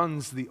actually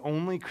runs the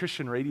only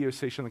Christian radio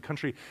station in the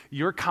country.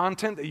 Your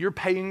content that you're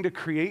paying to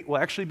create will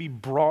actually be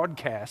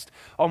broadcast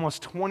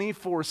almost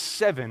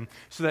 24/7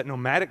 so that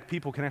nomadic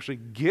people can actually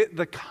get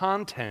the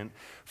content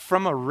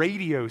from a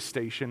radio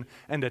station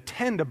and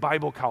attend a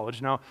Bible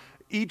college. Now,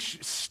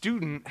 each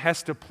student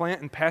has to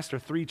plant and pastor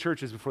 3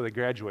 churches before they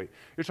graduate.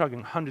 You're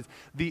talking hundreds.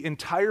 The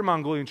entire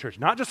Mongolian church,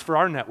 not just for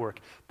our network,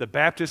 the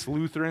Baptist,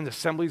 Lutherans,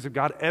 Assemblies of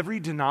God,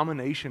 every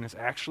denomination is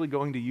actually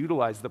going to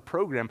utilize the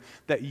program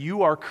that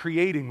you are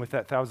creating with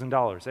that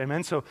 $1,000.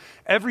 Amen? So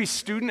every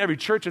student, every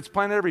church that's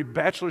planted, every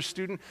bachelor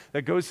student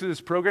that goes through this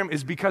program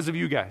is because of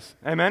you guys.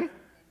 Amen?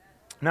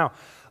 Now,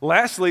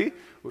 lastly,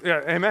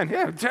 amen.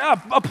 Yeah,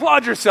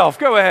 applaud yourself.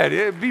 Go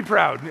ahead. Be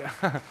proud.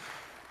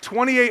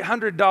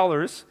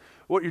 $2,800.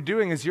 What you're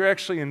doing is you're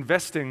actually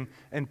investing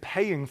and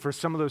paying for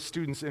some of those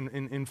students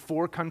in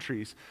 4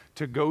 countries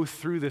to go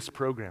through this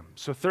program.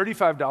 So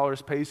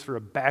 $35 pays for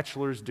a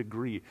bachelor's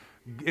degree,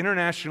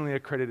 internationally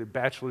accredited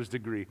bachelor's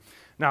degree.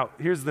 Now,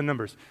 here's the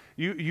numbers.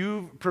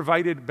 You've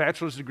provided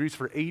bachelor's degrees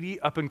for 80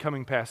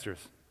 up-and-coming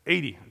pastors,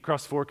 80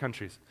 across 4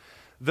 countries.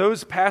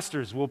 Those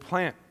pastors will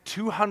plant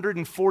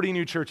 240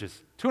 new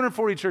churches,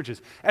 240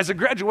 churches as a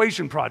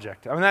graduation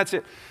project. I mean, that's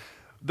it.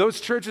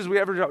 Those churches, we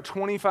average out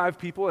 25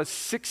 people as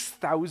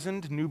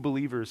 6,000 new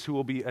believers who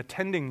will be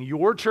attending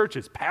your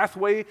churches,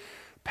 pathway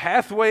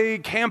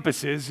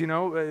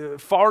campuses,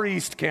 Far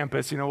East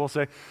campus, we'll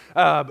say.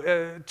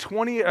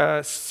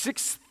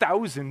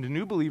 6,000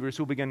 new believers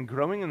who will begin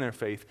growing in their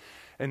faith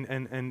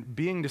and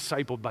being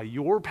discipled by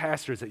your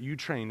pastors that you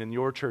trained in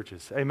your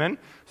churches. Amen?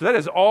 So that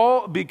is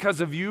all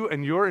because of you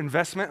and your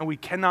investment, and we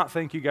cannot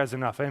thank you guys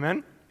enough.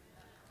 Amen?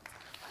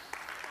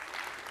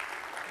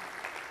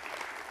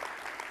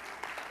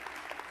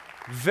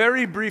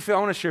 Very briefly, I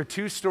want to share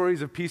 2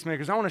 stories of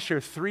peacemakers. I want to share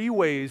 3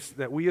 ways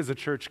that we as a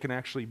church can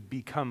actually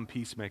become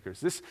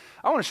peacemakers.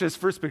 I want to share this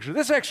first picture.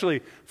 This is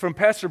actually from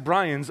Pastor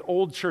Brian's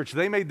old church.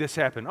 They made this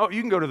happen. Oh, you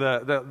can go to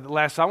the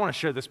last. I want to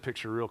share this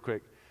picture real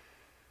quick.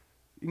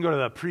 You can go to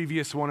the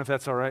previous one if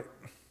that's all right.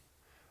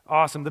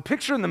 Awesome. The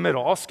picture in the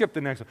middle, I'll skip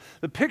the next one.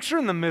 The picture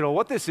in the middle,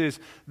 what this is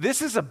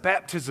a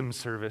baptism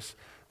service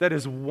that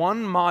is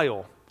 1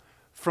 mile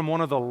from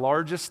one of the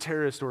largest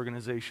terrorist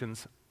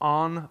organizations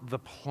on the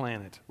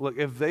planet. Look,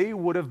 if they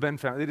would have been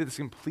found, they did this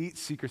complete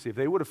secrecy, if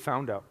they would have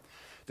found out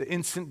the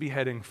instant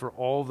beheading for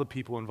all the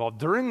people involved.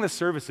 During the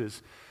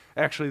services,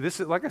 actually, this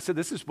is, like I said,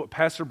 this is what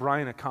Pastor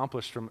Brian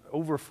accomplished from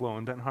Overflow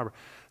in Benton Harbor.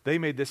 They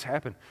made this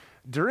happen.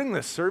 During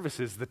the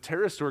services, the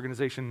terrorist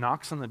organization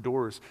knocks on the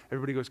doors,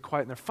 everybody goes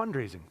quiet, and they're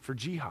fundraising for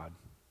jihad.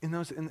 In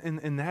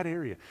that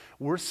area.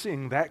 We're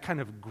seeing that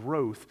kind of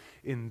growth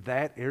in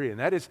that area. And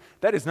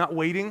that is not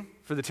waiting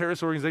for the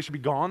terrorist organization to be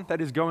gone. That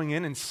is going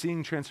in and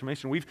seeing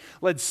transformation. We've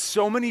led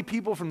so many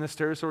people from this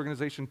terrorist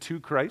organization to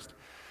Christ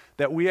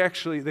that we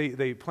actually,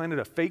 they planted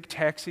a fake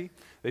taxi.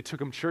 They took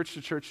them church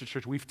to church to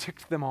church. We've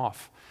ticked them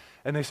off.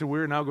 And they said,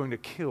 we're now going to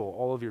kill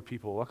all of your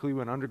people. Luckily, we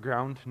went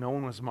underground. No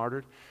one was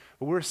martyred.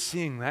 But we're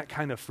seeing that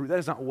kind of fruit. That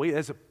is not wait. That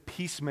is a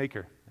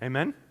peacemaker.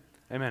 Amen?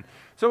 Amen.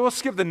 So we'll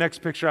skip the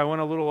next picture. I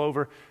went a little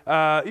over.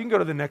 You can go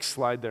to the next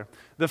slide there.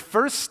 The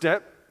first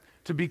step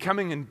to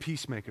becoming a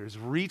peacemaker is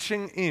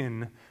reaching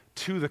in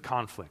to the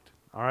conflict.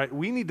 All right?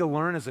 We need to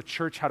learn as a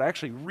church how to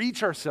actually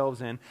reach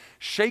ourselves in,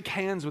 shake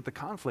hands with the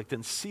conflict,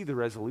 and see the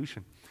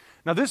resolution.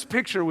 Now, this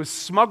picture was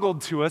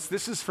smuggled to us.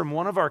 This is from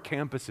one of our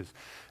campuses.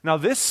 Now,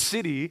 this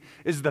city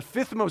is the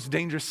 5th most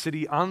dangerous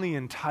city on the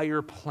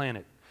entire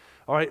planet.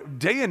 All right,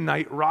 day and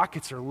night,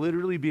 rockets are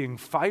literally being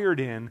fired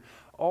in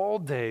all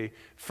day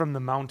from the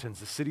mountains,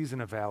 the cities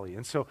in a valley.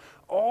 And so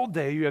all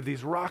day you have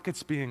these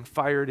rockets being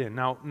fired in.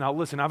 Now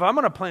listen, if I'm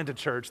going to plant a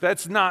church,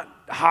 that's not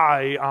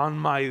high on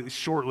my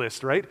short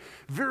list, right?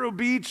 Vero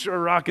Beach or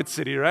Rocket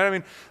City, right? I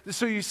mean,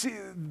 so you see,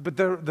 but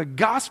the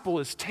gospel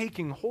is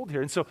taking hold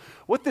here. And so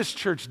what this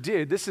church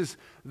did, this is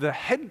the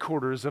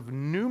headquarters of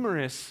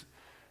numerous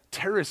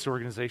terrorist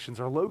organizations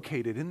are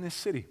located in this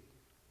city.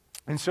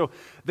 And so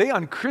they,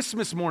 on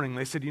Christmas morning,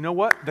 they said, you know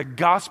what? The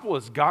gospel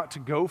has got to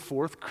go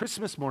forth.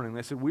 Christmas morning,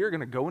 they said, we are going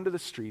to go into the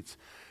streets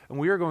and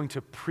we are going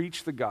to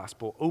preach the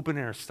gospel open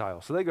air style.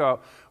 So they go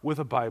out with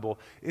a Bible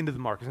into the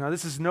markets. Now,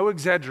 this is no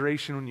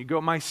exaggeration. When you go,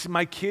 my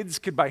kids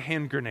could buy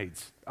hand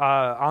grenades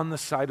on the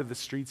side of the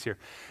streets here.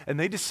 And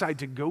they decide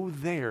to go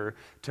there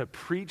to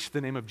preach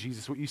the name of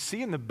Jesus. What you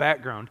see in the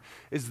background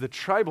is the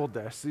tribal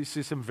dress. You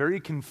see some very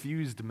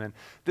confused men.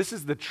 This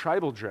is the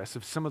tribal dress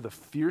of some of the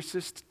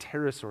fiercest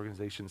terrorist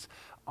organizations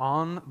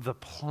on the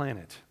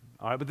planet.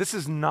 All right, but this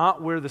is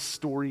not where the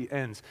story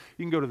ends.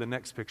 You can go to the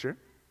next picture.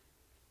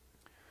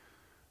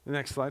 The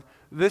next slide.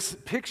 This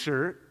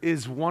picture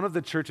is one of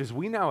the churches.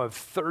 We now have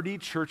 30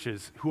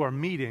 churches who are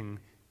meeting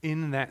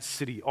in that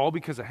city, all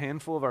because a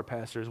handful of our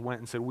pastors went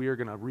and said, we are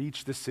going to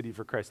reach this city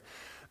for Christ.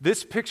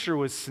 This picture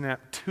was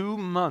snapped 2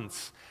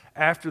 months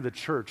after the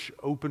church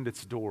opened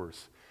its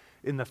doors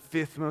in the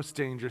 5th most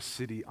dangerous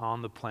city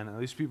on the planet.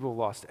 Now, these people have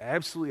lost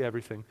absolutely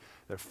everything,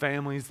 their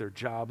families, their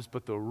jobs,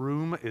 but the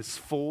room is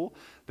full.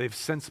 They've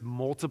since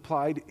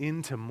multiplied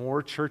into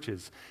more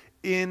churches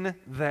in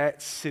that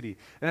city.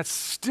 And that's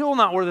still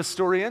not where the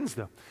story ends,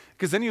 though.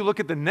 Because then you look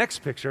at the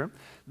next picture.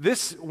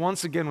 This,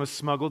 once again, was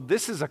smuggled.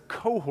 This is a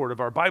cohort of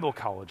our Bible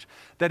college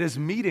that is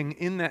meeting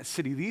in that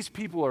city. These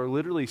people are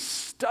literally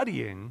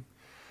studying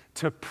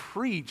to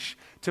preach,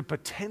 to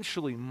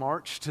potentially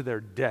march to their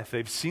death.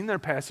 They've seen their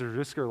pastors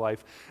risk their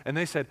life, and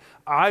they said,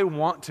 I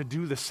want to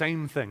do the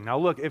same thing. Now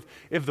look,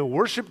 if the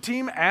worship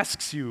team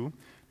asks you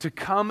to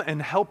come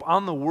and help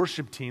on the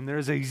worship team, there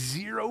is a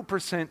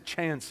 0%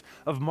 chance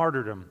of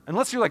martyrdom,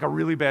 unless you're like a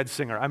really bad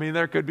singer. I mean,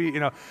 there could be,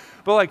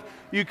 but like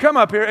you come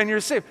up here and you're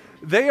safe.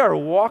 They are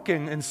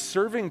walking and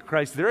serving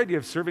Christ. Their idea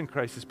of serving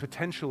Christ is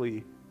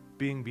potentially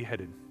being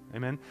beheaded.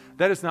 Amen?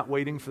 That is not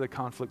waiting for the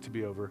conflict to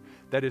be over.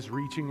 That is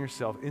reaching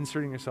yourself,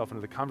 inserting yourself into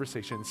the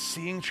conversation,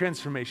 seeing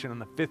transformation in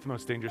the 5th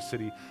most dangerous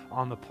city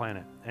on the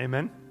planet.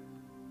 Amen?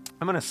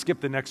 I'm going to skip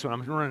the next one.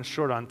 I'm running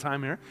short on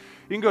time here.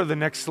 You can go to the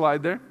next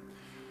slide there.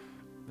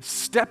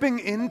 Stepping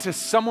into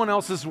someone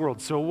else's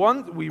world. So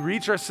 1, we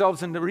reach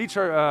ourselves and reach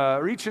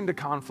into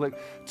conflict.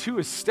 2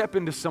 is step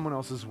into someone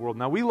else's world.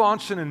 Now, we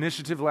launched an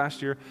initiative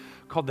last year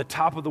called the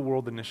Top of the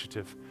World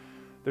Initiative.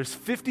 There's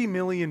 50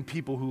 million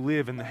people who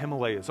live in the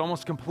Himalayas,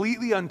 almost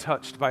completely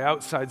untouched by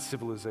outside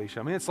civilization.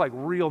 I mean, it's like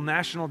real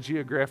National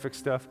Geographic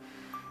stuff.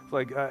 It's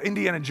like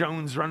Indiana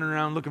Jones running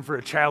around looking for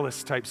a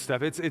chalice type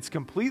stuff. It's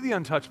completely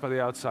untouched by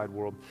the outside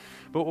world,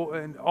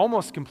 and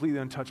almost completely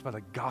untouched by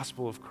the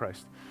gospel of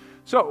Christ.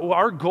 So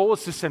our goal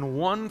is to send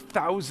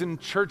 1,000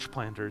 church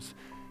planters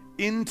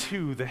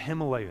into the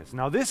Himalayas.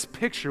 Now this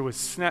picture was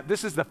snapped.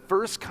 This is the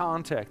first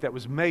contact that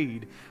was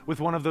made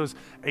with one of those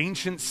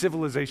ancient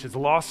civilizations,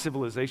 lost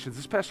civilizations.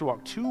 This pastor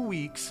walked 2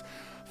 weeks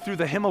through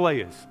the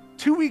Himalayas.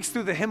 2 weeks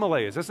through the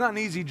Himalayas. That's not an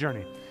easy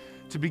journey.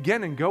 To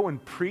begin and go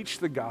and preach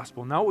the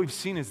gospel. Now what we've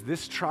seen is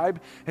this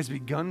tribe has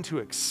begun to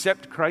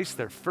accept Christ,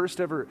 their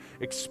first ever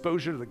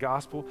exposure to the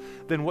gospel.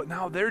 Then what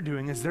now they're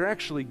doing is they're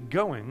actually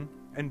going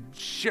and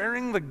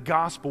sharing the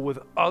gospel with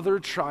other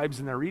tribes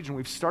in their region.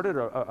 We've started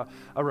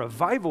a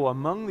revival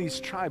among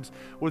these tribes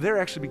where they're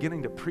actually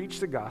beginning to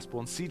preach the gospel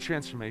and see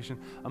transformation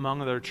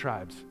among other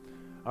tribes.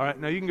 All right,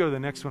 now you can go to the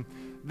next one.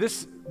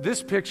 This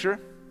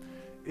picture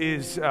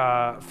is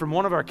from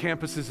one of our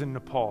campuses in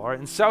Nepal. All right,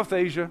 in South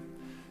Asia,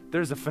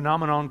 there's a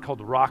phenomenon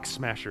called rock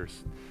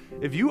smashers.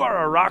 If you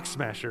are a rock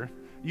smasher,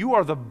 you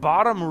are the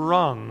bottom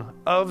rung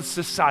of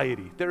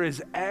society. There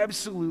is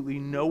absolutely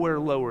nowhere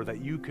lower that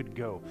you could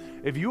go.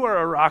 If you are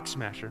a rock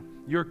smasher,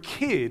 your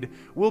kid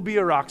will be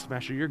a rock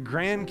smasher. Your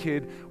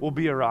grandkid will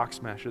be a rock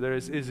smasher. There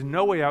is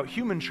no way out.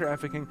 Human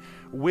trafficking,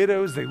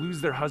 widows, they lose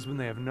their husband,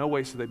 they have no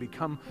way, so they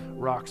become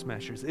rock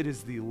smashers. It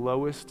is the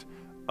lowest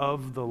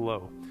of the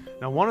low.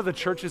 Now, one of the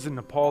churches in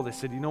Nepal, they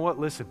said, you know what,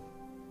 listen,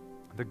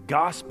 the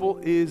gospel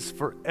is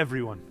for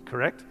everyone,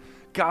 correct?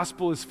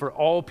 Gospel is for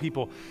all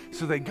people.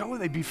 So they go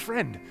and they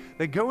befriend.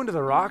 They go into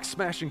the rock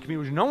smashing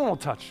community, which no one will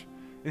touch.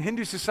 In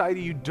Hindu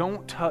society, you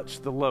don't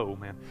touch the low,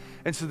 man.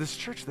 And so this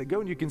church, they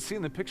go, and you can see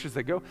in the pictures,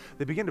 they go,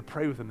 they begin to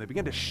pray with them. They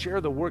begin to share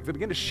the work. They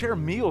begin to share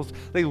meals.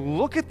 They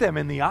look at them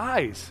in the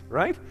eyes,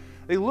 right?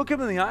 They look at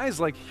them in the eyes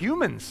like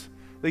humans.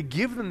 They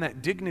give them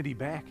that dignity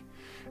back.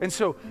 And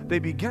so they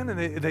begin and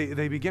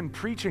they begin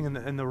preaching,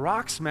 and the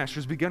rock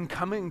smashers began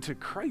coming to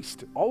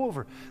Christ all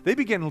over. They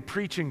began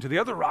preaching to the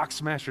other rock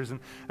smashers, and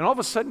all of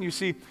a sudden you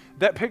see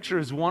that picture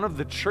is one of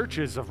the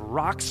churches of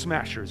rock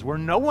smashers where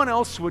no one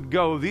else would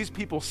go. These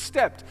people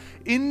stepped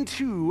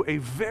into a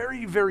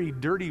very, very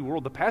dirty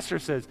world. The pastor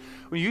says,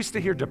 we used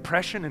to hear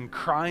depression and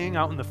crying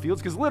out in the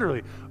fields, because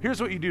literally, here's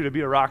what you do to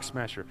be a rock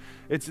smasher.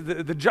 It's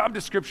the job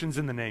description's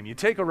in the name. You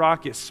take a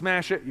rock, you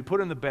smash it, you put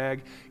it in the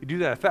bag, you do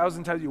that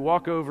 1,000 times, you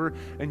walk over,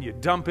 and you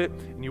dump it,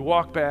 and you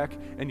walk back,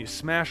 and you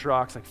smash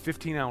rocks like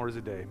 15 hours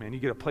a day, man. You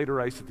get a plate of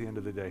rice at the end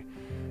of the day.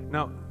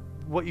 Now,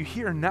 what you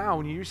hear now,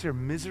 when you used to hear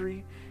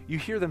misery, you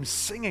hear them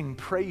singing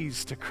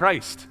praise to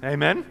Christ.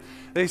 Amen?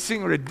 They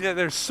sing,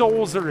 their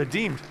souls are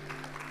redeemed.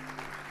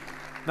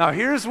 Now,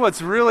 here's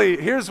what's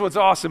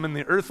awesome in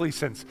the earthly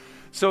sense.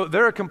 So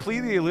they're a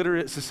completely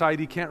illiterate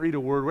society, can't read a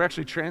word. We're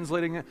actually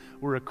translating it.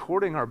 We're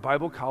recording our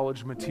Bible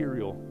college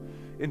material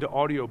into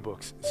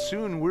audiobooks.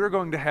 Soon we're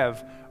going to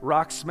have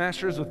rock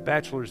smashers with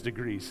bachelor's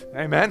degrees.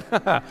 Amen?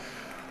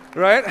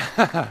 Right?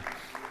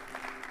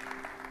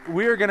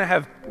 We're going to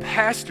have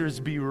pastors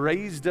be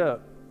raised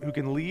up who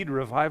can lead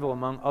revival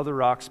among other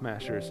rock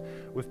smashers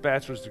with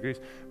bachelor's degrees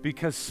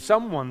because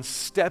someone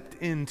stepped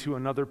into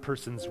another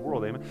person's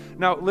world. Amen?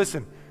 Now,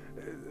 listen,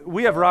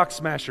 we have rock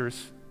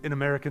smashers in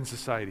American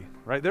society,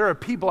 right? There are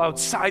people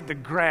outside the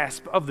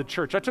grasp of the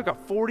church. I took a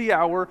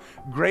 40-hour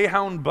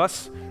Greyhound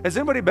bus. Has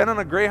anybody been on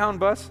a Greyhound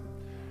bus?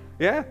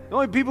 Yeah? The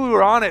only people who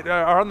are on it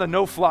are on the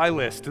no-fly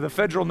list, the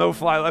federal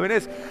no-fly list. I mean,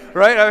 it's,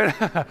 right? I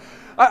mean,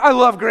 I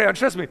love Greyhound,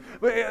 trust me.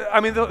 I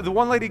mean, the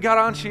one lady got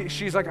on,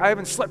 she's like, I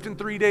haven't slept in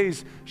 3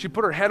 days. She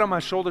put her head on my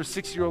shoulder,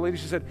 60-year-old lady.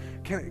 She said,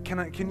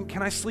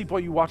 can I sleep while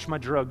you watch my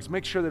drugs?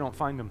 Make sure they don't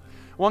find them.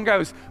 One guy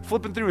was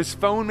flipping through his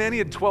phone, man. He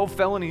had 12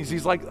 felonies.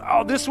 He's like,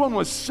 oh, this one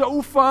was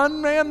so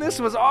fun, man. This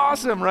was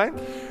awesome, right?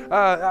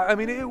 I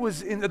mean,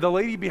 the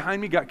lady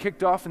behind me got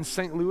kicked off in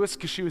St. Louis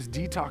because she was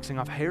detoxing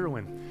off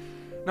heroin.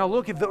 Now,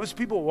 look, if those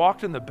people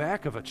walked in the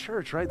back of a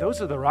church, right,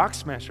 those are the rock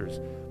smashers.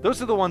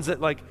 Those are the ones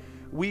that, like,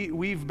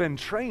 we've been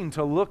trained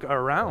to look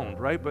around,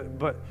 right?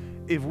 But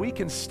if we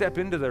can step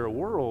into their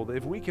world,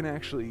 if we can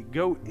actually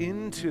go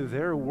into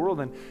their world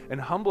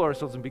and humble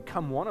ourselves and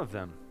become one of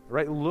them,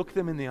 right? Look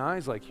them in the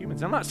eyes like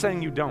humans. I'm not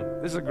saying you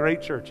don't. This is a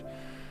great church.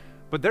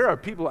 But there are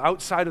people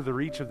outside of the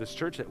reach of this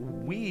church that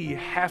we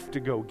have to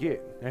go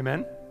get.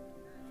 Amen?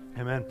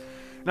 Amen.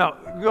 Now,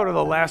 go to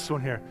the last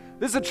one here.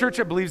 This is a church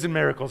that believes in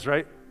miracles,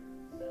 right?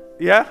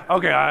 Yeah?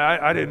 Okay,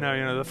 I didn't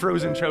know, the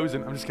frozen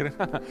chosen. I'm just kidding.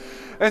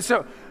 And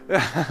so,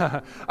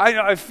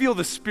 I feel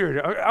the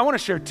Spirit. I want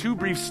to share two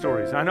brief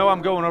stories. I know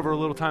I'm going over a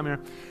little time here.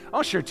 I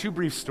want to share two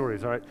brief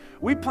stories, all right?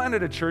 We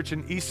planted a church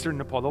in eastern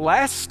Nepal. The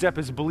last step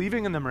is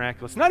believing in the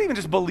miraculous. Not even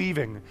just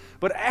believing,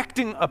 but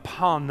acting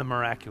upon the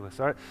miraculous,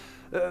 all right?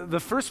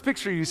 The first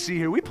picture you see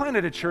here, we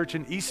planted a church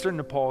in eastern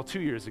Nepal 2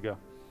 years ago.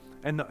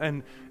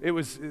 And it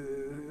was,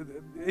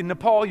 in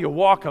Nepal, you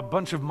walk a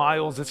bunch of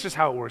miles. That's just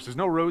how it works. There's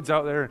no roads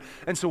out there.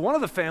 And so one of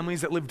the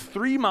families that lived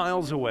 3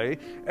 miles away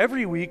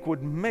every week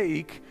would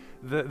make,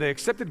 they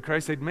accepted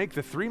Christ, they'd make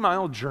the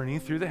 3-mile journey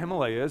through the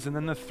Himalayas and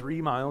then the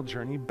 3-mile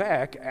journey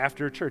back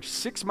after church.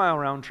 6-mile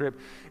round trip,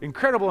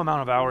 incredible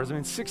amount of hours. I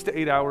mean, 6 to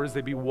 8 hours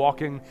they'd be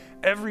walking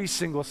every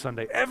single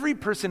Sunday. Every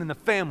person in the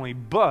family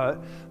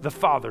but the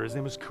father, his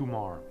name was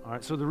Kumar. All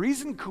right, so the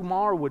reason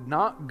Kumar would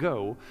not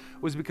go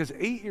was because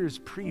 8 years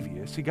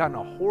previous, he got in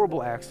a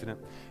horrible accident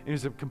and he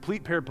was a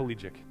complete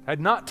paraplegic. Had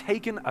not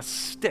taken a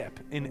step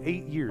in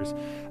 8 years.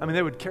 I mean,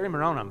 they would carry him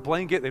around on a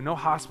blanket. They had no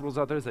hospitals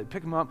out there. So they'd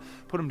pick him up,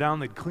 put him down,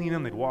 they'd clean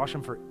him, they'd wash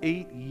him for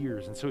 8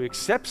 years. And so he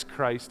accepts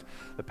Christ.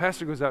 The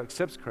pastor goes out,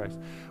 accepts Christ.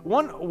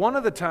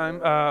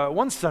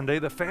 One Sunday,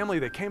 the family,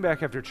 they came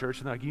back after church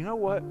and they're like, you know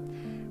what?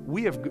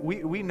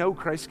 We know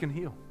Christ can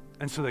heal.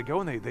 And so they go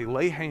and they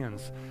lay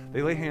hands.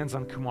 They lay hands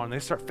on Kumar and they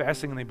start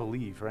fasting and they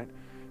believe, right?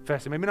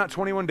 Fasting. Maybe not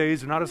 21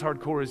 days. They're not as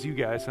hardcore as you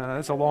guys.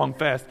 That's a long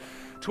fast.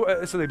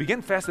 So they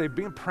begin fasting. They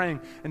begin praying.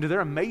 And to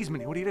their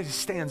amazement, what he does, he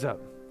stands up.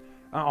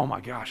 Oh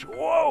my gosh.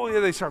 Whoa. Yeah,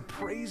 they start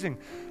praising.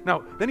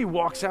 Now, then he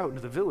walks out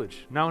into the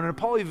village. Now, in a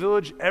Nepali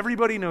village,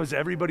 everybody knows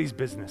everybody's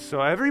business.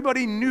 So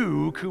everybody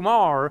knew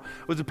Kumar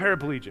was a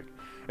paraplegic.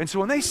 And so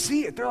when they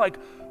see it, they're like,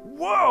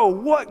 whoa,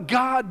 what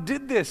God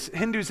did this?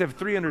 Hindus have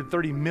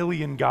 330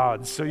 million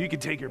gods, so you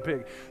could take your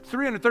pick.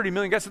 330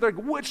 million gods. So they're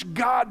like, which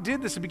God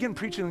did this? And begin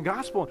preaching the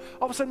gospel.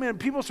 All of a sudden, man,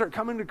 people start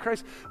coming to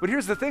Christ. But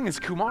here's the thing, is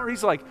Kumar,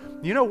 he's like,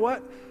 you know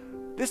what?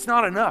 This is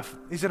not enough.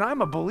 He said,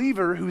 I'm a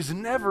believer who's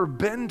never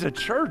been to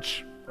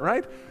church,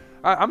 right?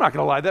 I'm not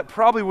going to lie, that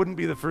probably wouldn't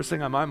be the first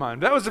thing on my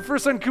mind. That was the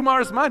first thing on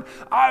Kumar's mind.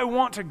 I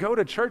want to go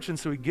to church. And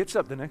so he gets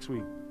up the next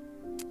week.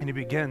 And he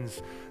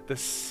begins the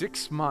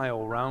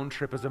 6-mile round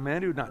trip as a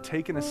man who had not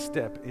taken a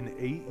step in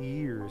 8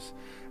 years.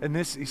 And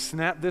he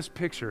snapped this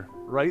picture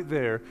right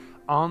there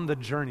on the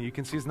journey. You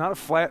can see it's not a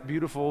flat,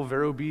 beautiful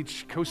Vero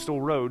Beach coastal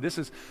road. This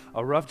is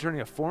a rough journey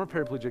a former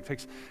paraplegic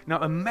takes.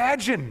 Now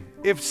imagine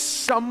if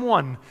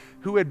someone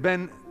who had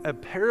been a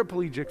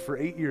paraplegic for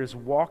 8 years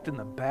walked in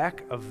the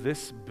back of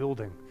this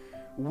building.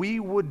 we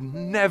would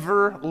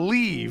never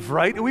leave,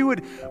 right? We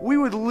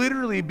would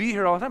literally be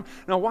here all the time.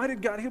 Now, why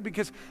did God heal?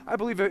 Because I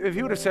believe if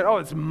he would have said, oh,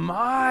 it's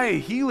my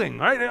healing,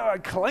 right? I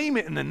claim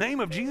it in the name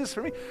of Jesus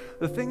for me.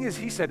 The thing is,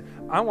 he said,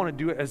 I want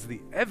to do it as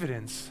the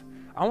evidence.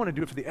 I want to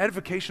do it for the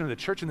edification of the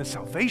church and the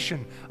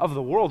salvation of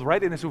the world,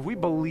 right? And so if we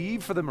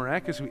believe for the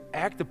miraculous, we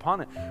act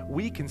upon it,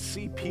 we can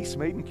see peace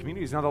made in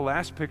communities. Now, the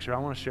last picture I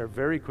want to share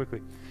very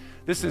quickly.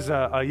 This is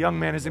a young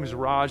man. His name is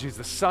Raj. He's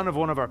the son of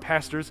one of our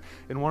pastors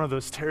in one of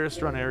those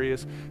terrorist-run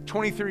areas.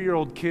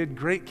 23-year-old kid,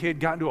 great kid,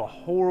 got into a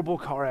horrible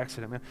car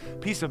accident, man.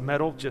 Piece of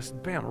metal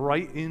just, bam,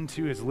 right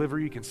into his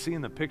liver. You can see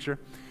in the picture,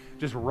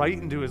 just right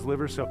into his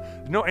liver. So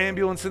no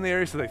ambulance in the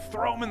area, so they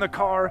throw him in the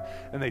car,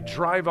 and they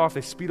drive off.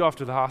 They speed off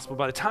to the hospital.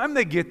 By the time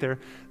they get there,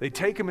 they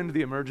take him into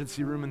the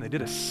emergency room, and they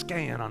did a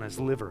scan on his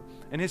liver,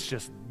 and it's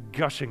just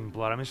gushing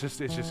blood. I mean, it's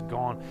just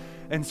gone.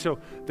 And so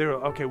they're,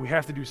 okay, we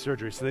have to do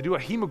surgery. So they do a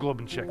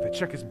hemoglobin check. They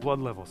check his blood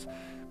levels.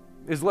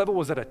 His level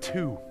was at a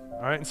 2,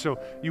 all right? And so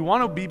you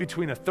want to be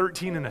between a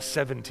 13 and a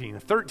 17. A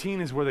 13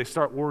 is where they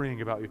start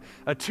worrying about you.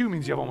 A 2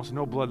 means you have almost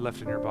no blood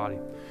left in your body.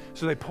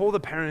 So they pull the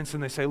parents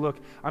and they say, look,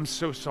 I'm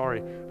so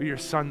sorry, but your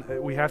son,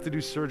 we have to do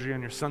surgery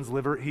on your son's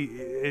liver.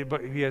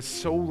 But he has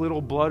so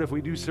little blood. If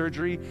we do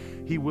surgery,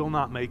 he will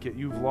not make it.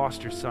 You've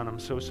lost your son. I'm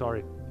so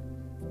sorry.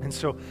 And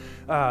so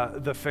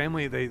the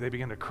family, they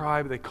begin to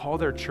cry, but they call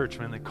their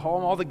churchmen. They call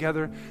them all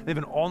together. They have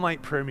an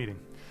all-night prayer meeting.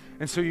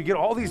 And so you get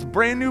all these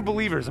brand new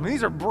believers. I mean,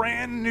 these are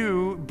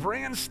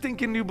brand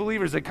stinking new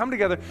believers. They come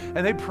together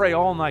and they pray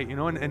all night, you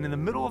know. And in the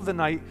middle of the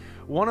night,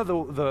 one of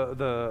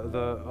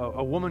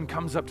a woman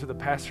comes up to the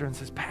pastor and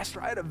says,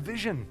 Pastor, I had a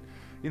vision.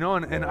 You know,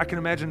 and I can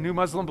imagine a new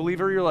Muslim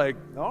believer, you're like,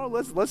 oh,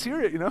 let's hear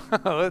it, you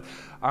know.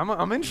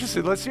 I'm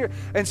interested, let's hear it.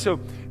 And so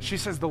she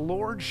says, the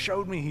Lord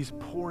showed me he's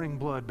pouring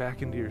blood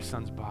back into your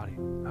son's body.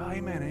 Oh,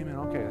 amen,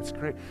 okay, that's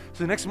great.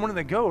 So the next morning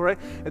they go, right?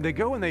 And they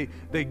go and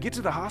they get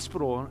to the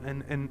hospital,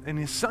 and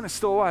his son is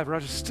still alive.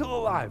 Roger's still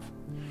alive.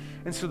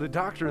 And so the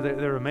doctor,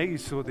 they're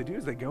amazed. So what they do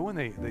is they go and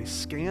they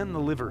scan the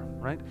liver,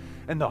 right?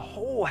 And the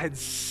hole had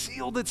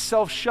sealed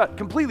itself shut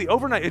completely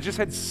overnight. It just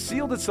had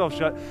sealed itself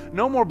shut.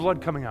 No more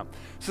blood coming out.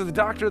 So the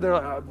doctor, they're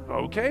like,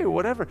 okay,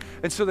 whatever.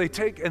 And so they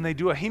take and they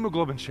do a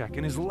hemoglobin check,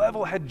 and his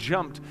level had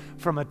jumped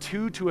from a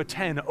 2 to a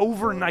 10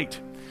 overnight.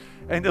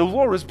 And the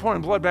Lord was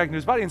pouring blood back into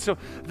his body. And so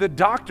the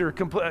doctor,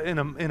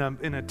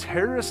 in a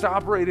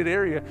terrorist-operated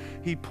area,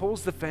 he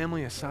pulls the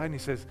family aside and he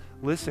says,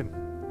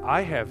 listen,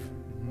 I have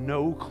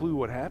no clue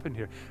what happened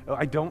here.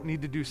 I don't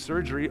need to do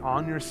surgery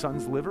on your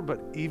son's liver, but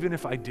even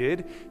if I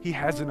did, he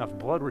has enough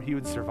blood where he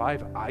would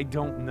survive. I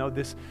don't know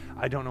this.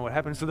 I don't know what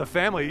happened. So the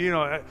family, you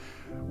know,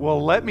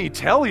 well, let me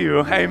tell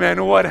you,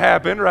 amen, what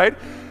happened, right?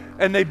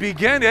 And they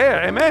began,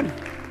 yeah, amen.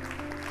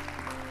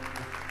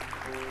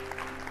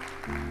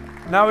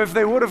 Now, if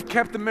they would have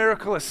kept the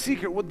miracle a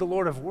secret, would the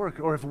Lord have worked?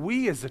 Or if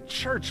we as a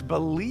church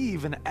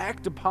believe and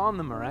act upon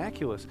the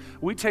miraculous,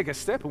 we take a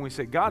step and we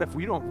say, God, if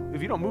you don't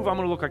move, I'm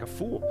going to look like a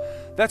fool.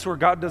 That's where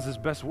God does his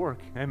best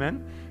work.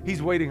 Amen?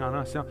 He's waiting on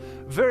us. Now,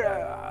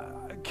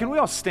 can we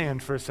all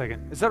stand for a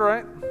second? Is that all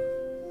right?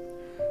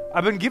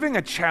 I've been giving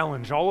a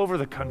challenge all over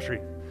the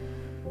country.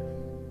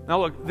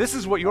 Now, look, this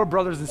is what your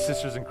brothers and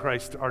sisters in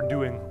Christ are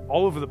doing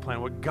all over the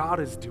planet, what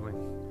God is doing.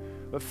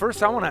 But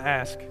first, I want to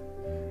ask,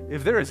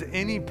 if there is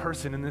any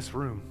person in this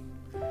room,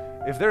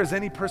 if there is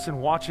any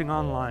person watching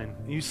online,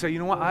 and you say, you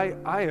know what,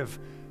 I have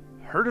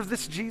heard of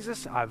this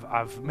Jesus,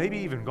 I've maybe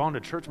even gone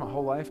to church my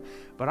whole life,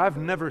 but I've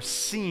never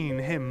seen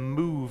him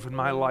move in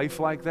my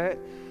life like that.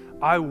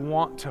 I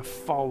want to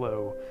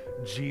follow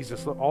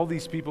Jesus. Look, all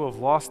these people have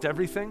lost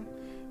everything,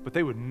 but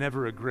they would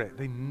never regret.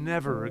 They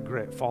never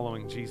regret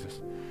following Jesus.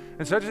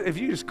 And so if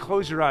you just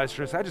close your eyes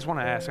for us, I just want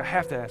to ask, I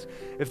have to ask,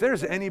 if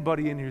there's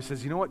anybody in here who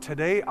says, you know what,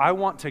 today I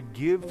want to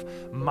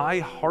give my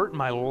heart,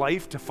 my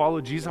life to follow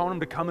Jesus. I want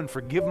him to come and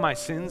forgive my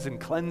sins and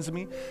cleanse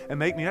me and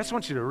make me. I just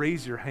want you to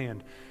raise your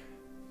hand.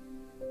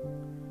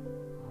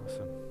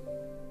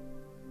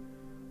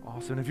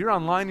 Awesome. If you're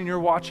online and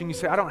you're watching, you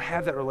say, I don't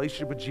have that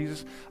relationship with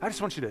Jesus, I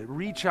just want you to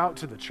reach out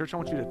to the church. I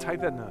want you to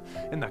type that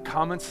in the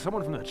comments.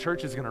 Someone from the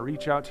church is going to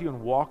reach out to you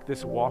and walk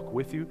this walk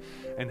with you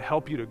and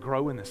help you to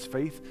grow in this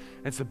faith.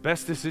 It's the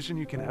best decision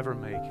you can ever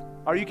make.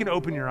 Or you can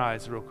open your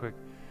eyes real quick.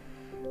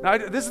 Now,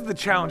 this is the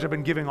challenge I've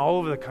been giving all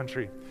over the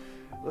country.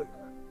 Look,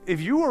 if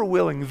you are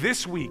willing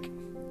this week,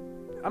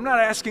 I'm not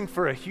asking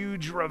for a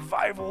huge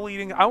revival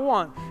leading.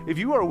 If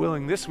you are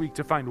willing this week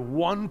to find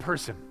one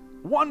person,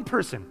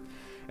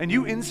 and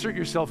you insert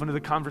yourself into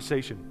the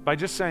conversation by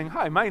just saying,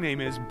 hi, my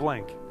name is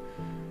blank.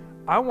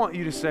 I want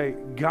you to say,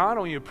 God,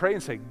 I want you to pray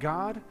and say,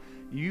 God,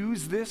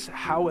 use this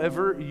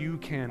however you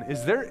can.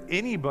 Is there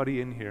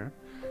anybody in here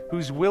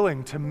who's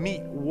willing to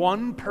meet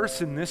one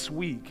person this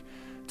week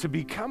to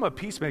become a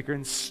peacemaker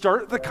and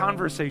start the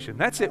conversation?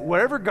 That's it.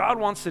 Wherever God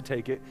wants to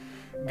take it,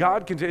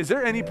 God can take. Is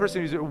there any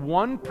person, is there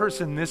one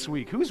person this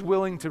week? Who's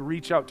willing to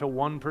reach out to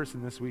one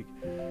person this week?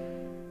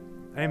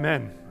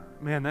 Amen.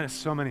 Man, that is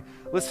so many.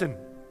 Listen,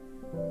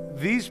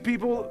 these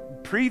people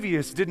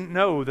previous didn't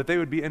know that they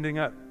would be ending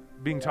up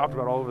being talked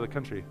about all over the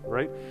country,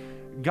 right?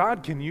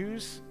 God can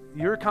use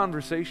your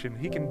conversation,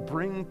 he can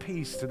bring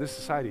peace to this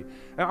society.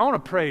 And I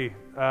want to pray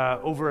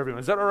over everyone.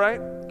 Is that all right?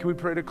 Can we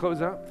pray to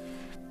close out?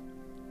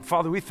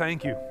 Father, we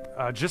thank you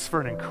just for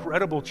an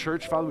incredible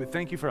church. Father, we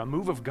thank you for a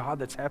move of God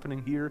that's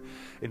happening here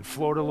in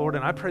Florida, Lord.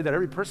 And I pray that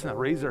every person that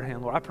raised their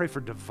hand, Lord, I pray for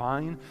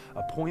divine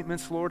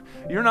appointments, Lord.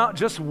 You're not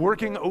just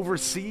working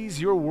overseas,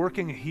 you're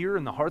working here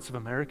in the hearts of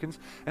Americans.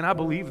 And I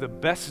believe the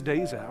best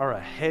days are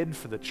ahead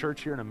for the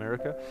church here in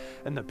America.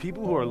 And the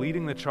people who are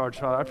leading the charge,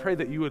 Father, I pray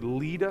that you would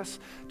lead us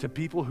to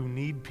people who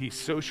need peace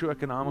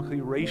socioeconomically,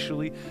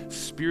 racially,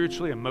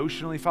 spiritually,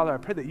 emotionally. Father, I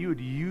pray that you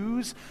would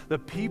use the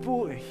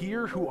people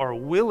here who are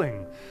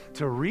willing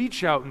to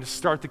reach out and to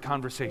start the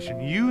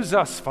conversation. Use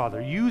us, Father.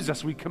 Use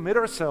us. We commit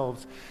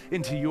ourselves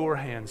into your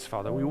hands,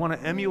 Father. We want to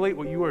emulate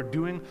what you are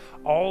doing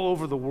all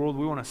over the world.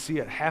 We want to see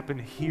it happen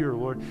here,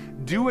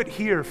 Lord. Do it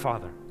here,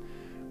 Father.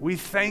 We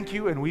thank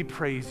you and we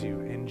praise you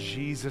in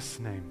Jesus'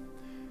 name.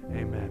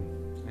 Amen.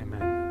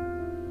 Amen.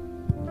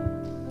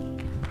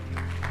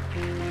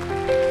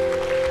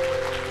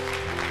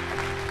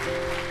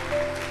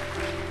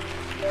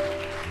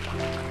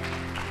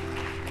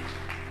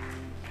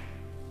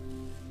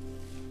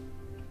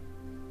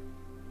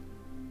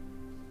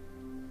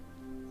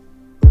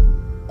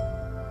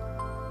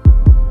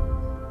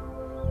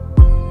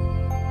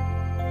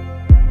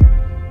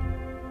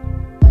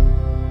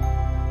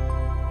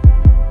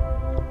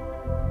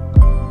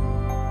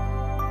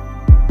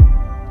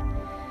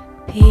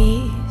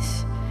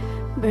 Peace,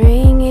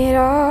 bring it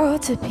all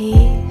to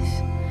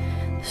peace.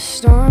 The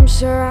storm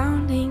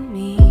surrounding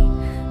me,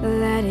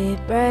 let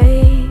it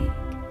break.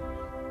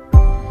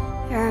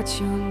 Got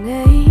your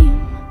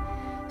name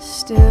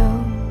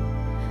still,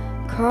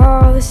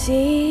 call the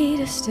sea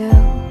to still,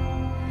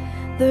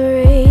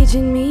 the rage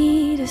in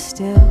me to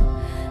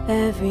still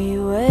every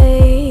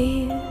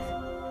wave.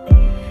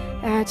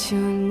 At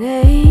your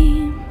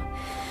name,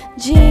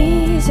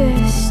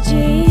 Jesus,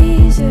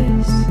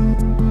 Jesus.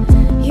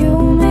 You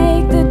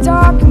make the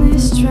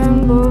darkness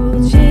tremble,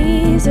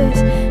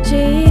 Jesus,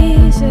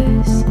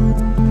 Jesus.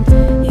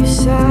 You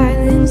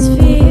silence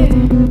fear,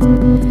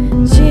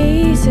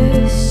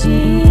 Jesus,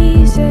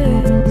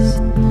 Jesus.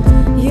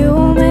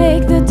 You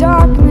make the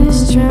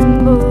darkness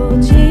tremble,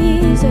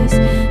 Jesus,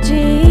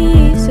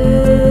 Jesus.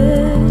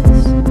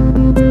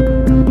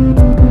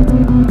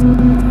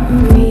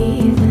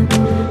 Breathe,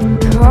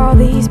 call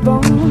these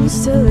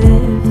bones to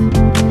live,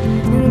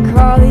 and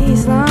call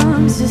these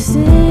lungs to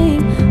sing.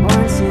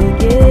 Once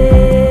again,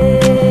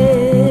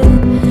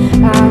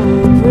 I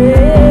will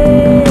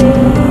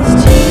praise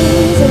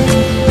Jesus,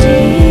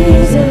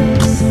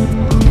 Jesus.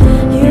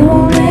 You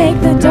will make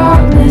the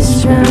darkness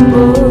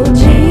tremble,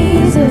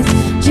 Jesus,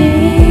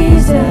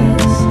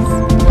 Jesus.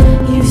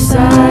 You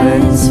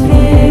silence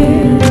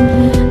fear,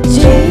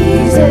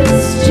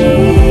 Jesus,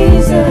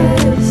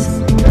 Jesus.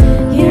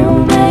 You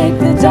make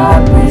the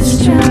darkness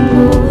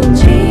tremble,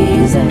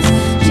 Jesus,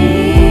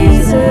 Jesus.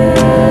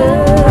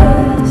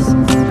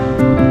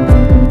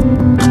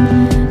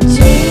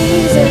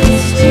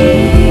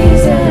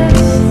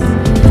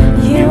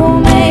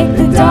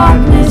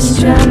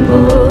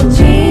 Tremble,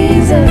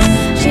 Jesus,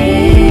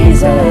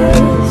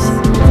 Jesus.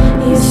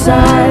 You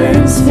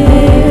silence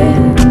fear,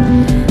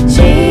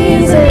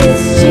 Jesus,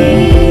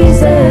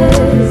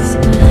 Jesus.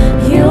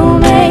 You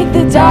make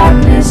the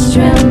darkness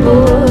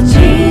tremble,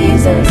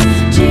 Jesus,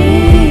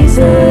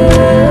 Jesus.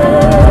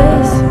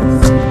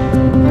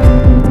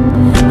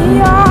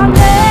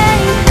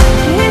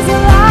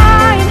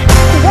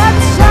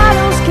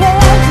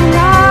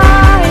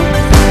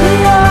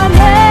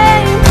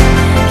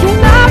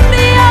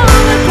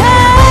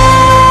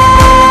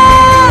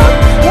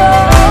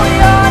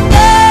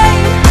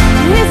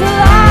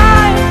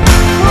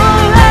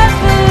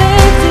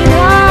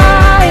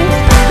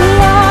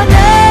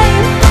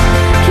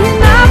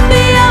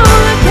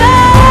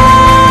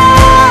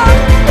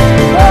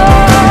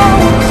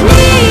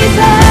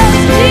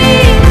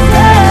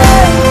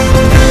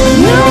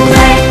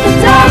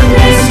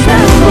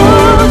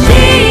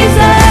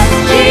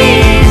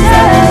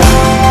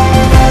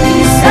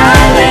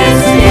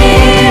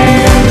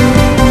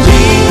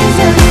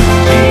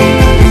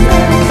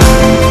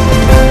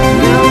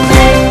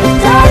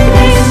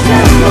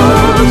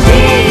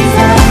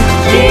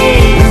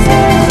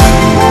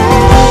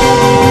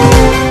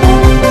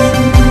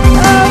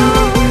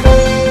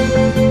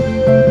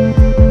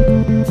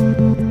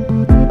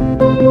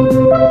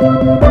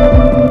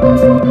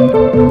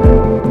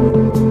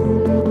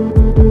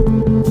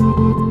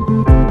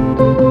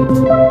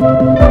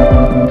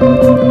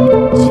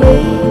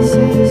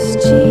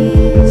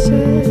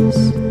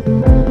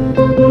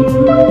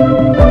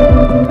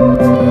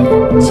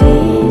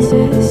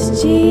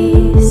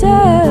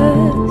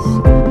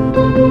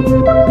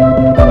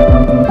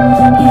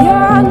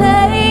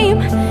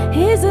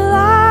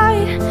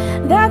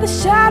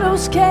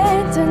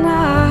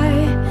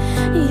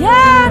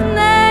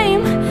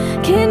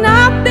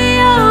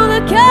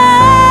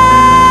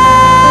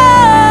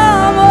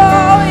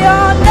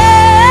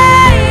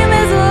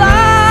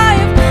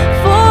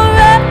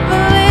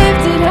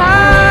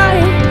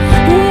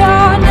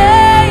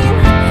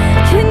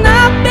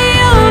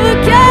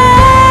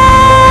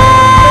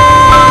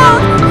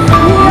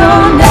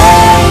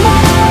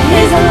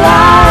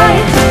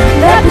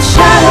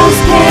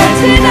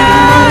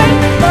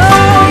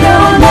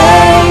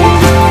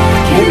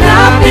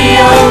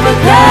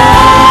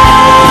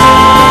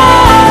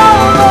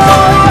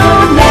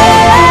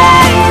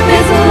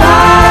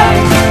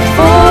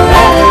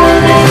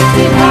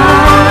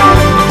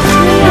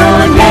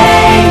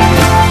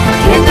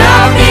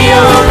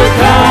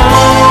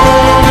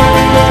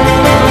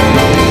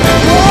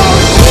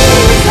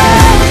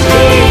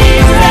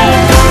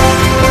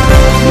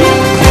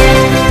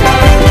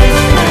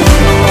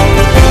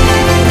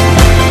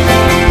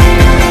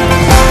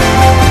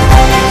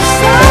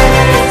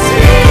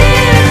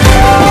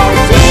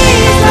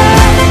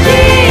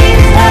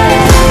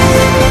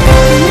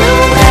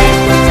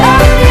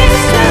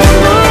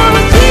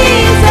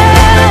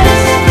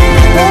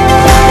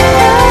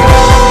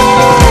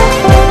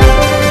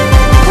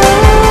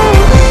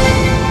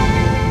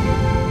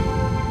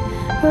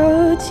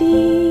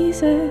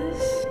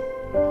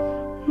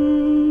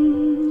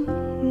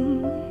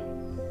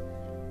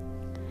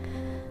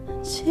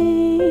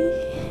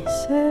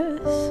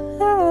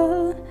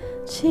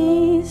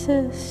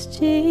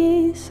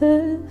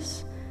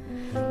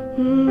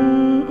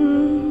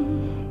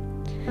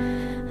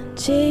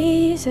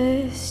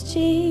 Jesus,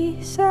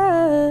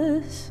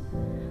 Jesus.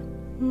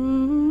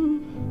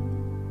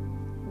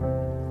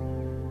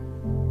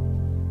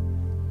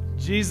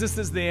 Jesus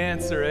is the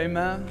answer,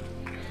 amen?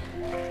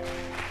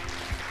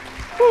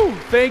 Whew.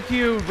 Thank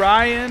you,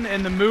 Ryan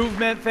and the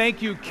movement.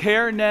 Thank you,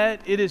 CareNet.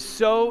 It is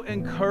so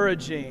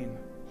encouraging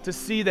to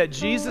see that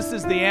Jesus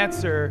is the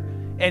answer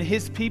and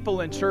his people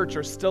in church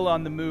are still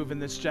on the move in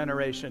this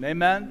generation,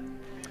 amen?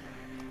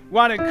 We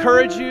want to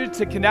encourage you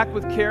to connect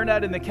with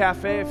CareNet in the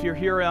cafe if you're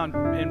here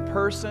in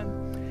person.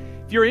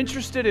 If you're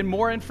interested in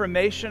more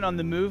information on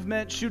the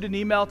movement, shoot an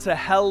email to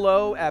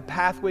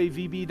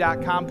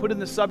hello@pathwayvb.com. Put in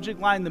the subject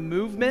line, the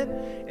movement,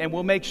 and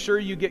we'll make sure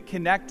you get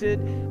connected.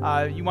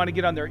 You want to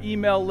get on their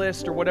email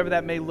list or whatever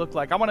that may look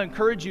like. I want to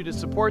encourage you to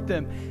support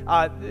them.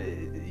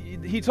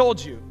 He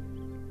told you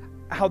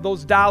how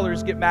those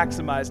dollars get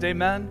maximized.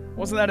 Amen?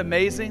 Wasn't that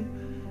amazing?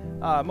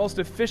 Most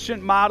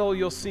efficient model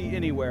you'll see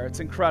anywhere. It's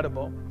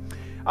incredible.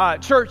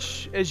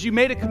 Church, as you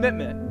made a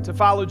commitment to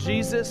follow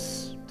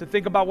Jesus, to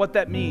think about what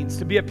that means,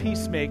 to be a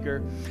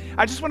peacemaker,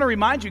 I just want to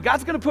remind you,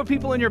 God's going to put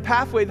people in your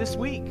pathway this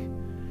week.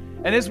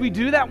 And as we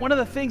do that, one of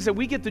the things that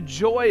we get the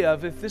joy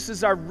of, if this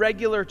is our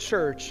regular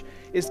church,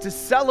 is to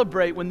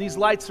celebrate when these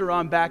lights are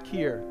on back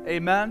here.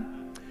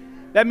 Amen?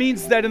 That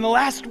means that in the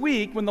last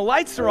week, when the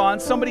lights are on,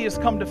 somebody has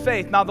come to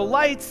faith. Now, the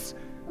lights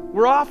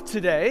were off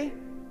today,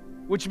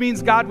 which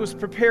means God was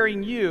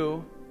preparing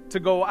you to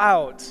go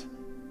out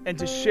and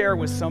to share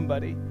with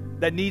somebody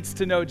that needs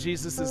to know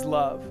Jesus'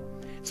 love.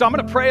 So I'm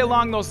going to pray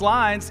along those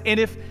lines, and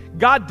if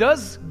God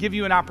does give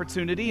you an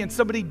opportunity and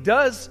somebody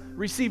does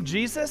receive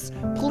Jesus,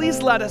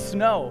 please let us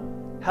know.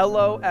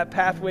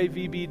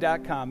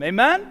 hello@pathwayvb.com.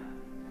 Amen?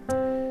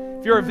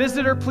 If you're a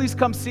visitor, please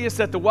come see us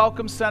at the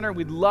Welcome Center.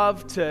 We'd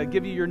love to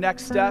give you your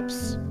next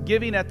steps.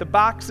 Giving at the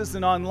boxes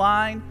and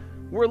online.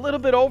 We're a little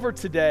bit over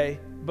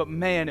today, but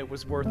man, it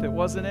was worth it,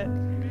 wasn't it?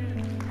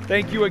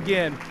 Thank you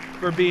again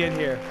for being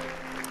here.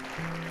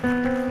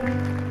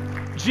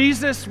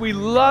 Jesus, we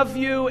love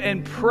you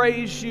and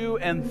praise you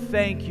and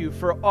thank you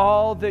for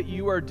all that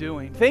you are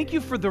doing. Thank you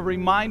for the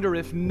reminder,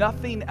 if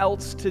nothing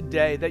else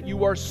today, that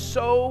you are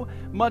so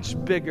much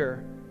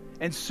bigger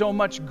and so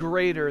much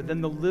greater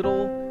than the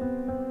little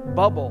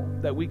bubble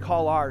that we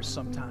call ours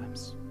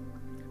sometimes.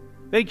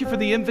 Thank you for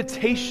the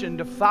invitation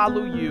to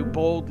follow you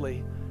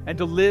boldly and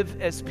to live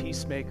as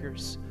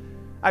peacemakers.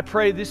 I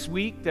pray this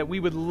week that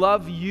we would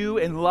love you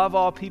and love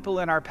all people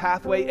in our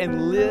pathway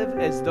and live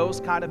as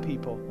those kind of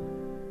people,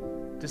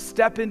 to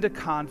step into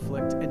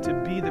conflict and to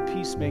be the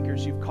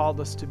peacemakers you've called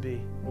us to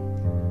be.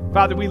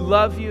 Father, we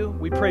love you.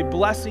 We pray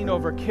blessing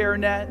over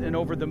CareNet and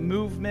over the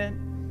movement.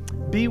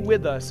 Be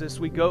with us as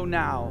we go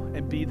now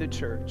and be the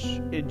church.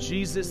 In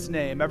Jesus'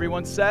 name.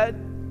 Everyone said,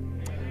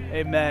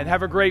 amen.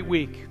 Have a great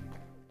week.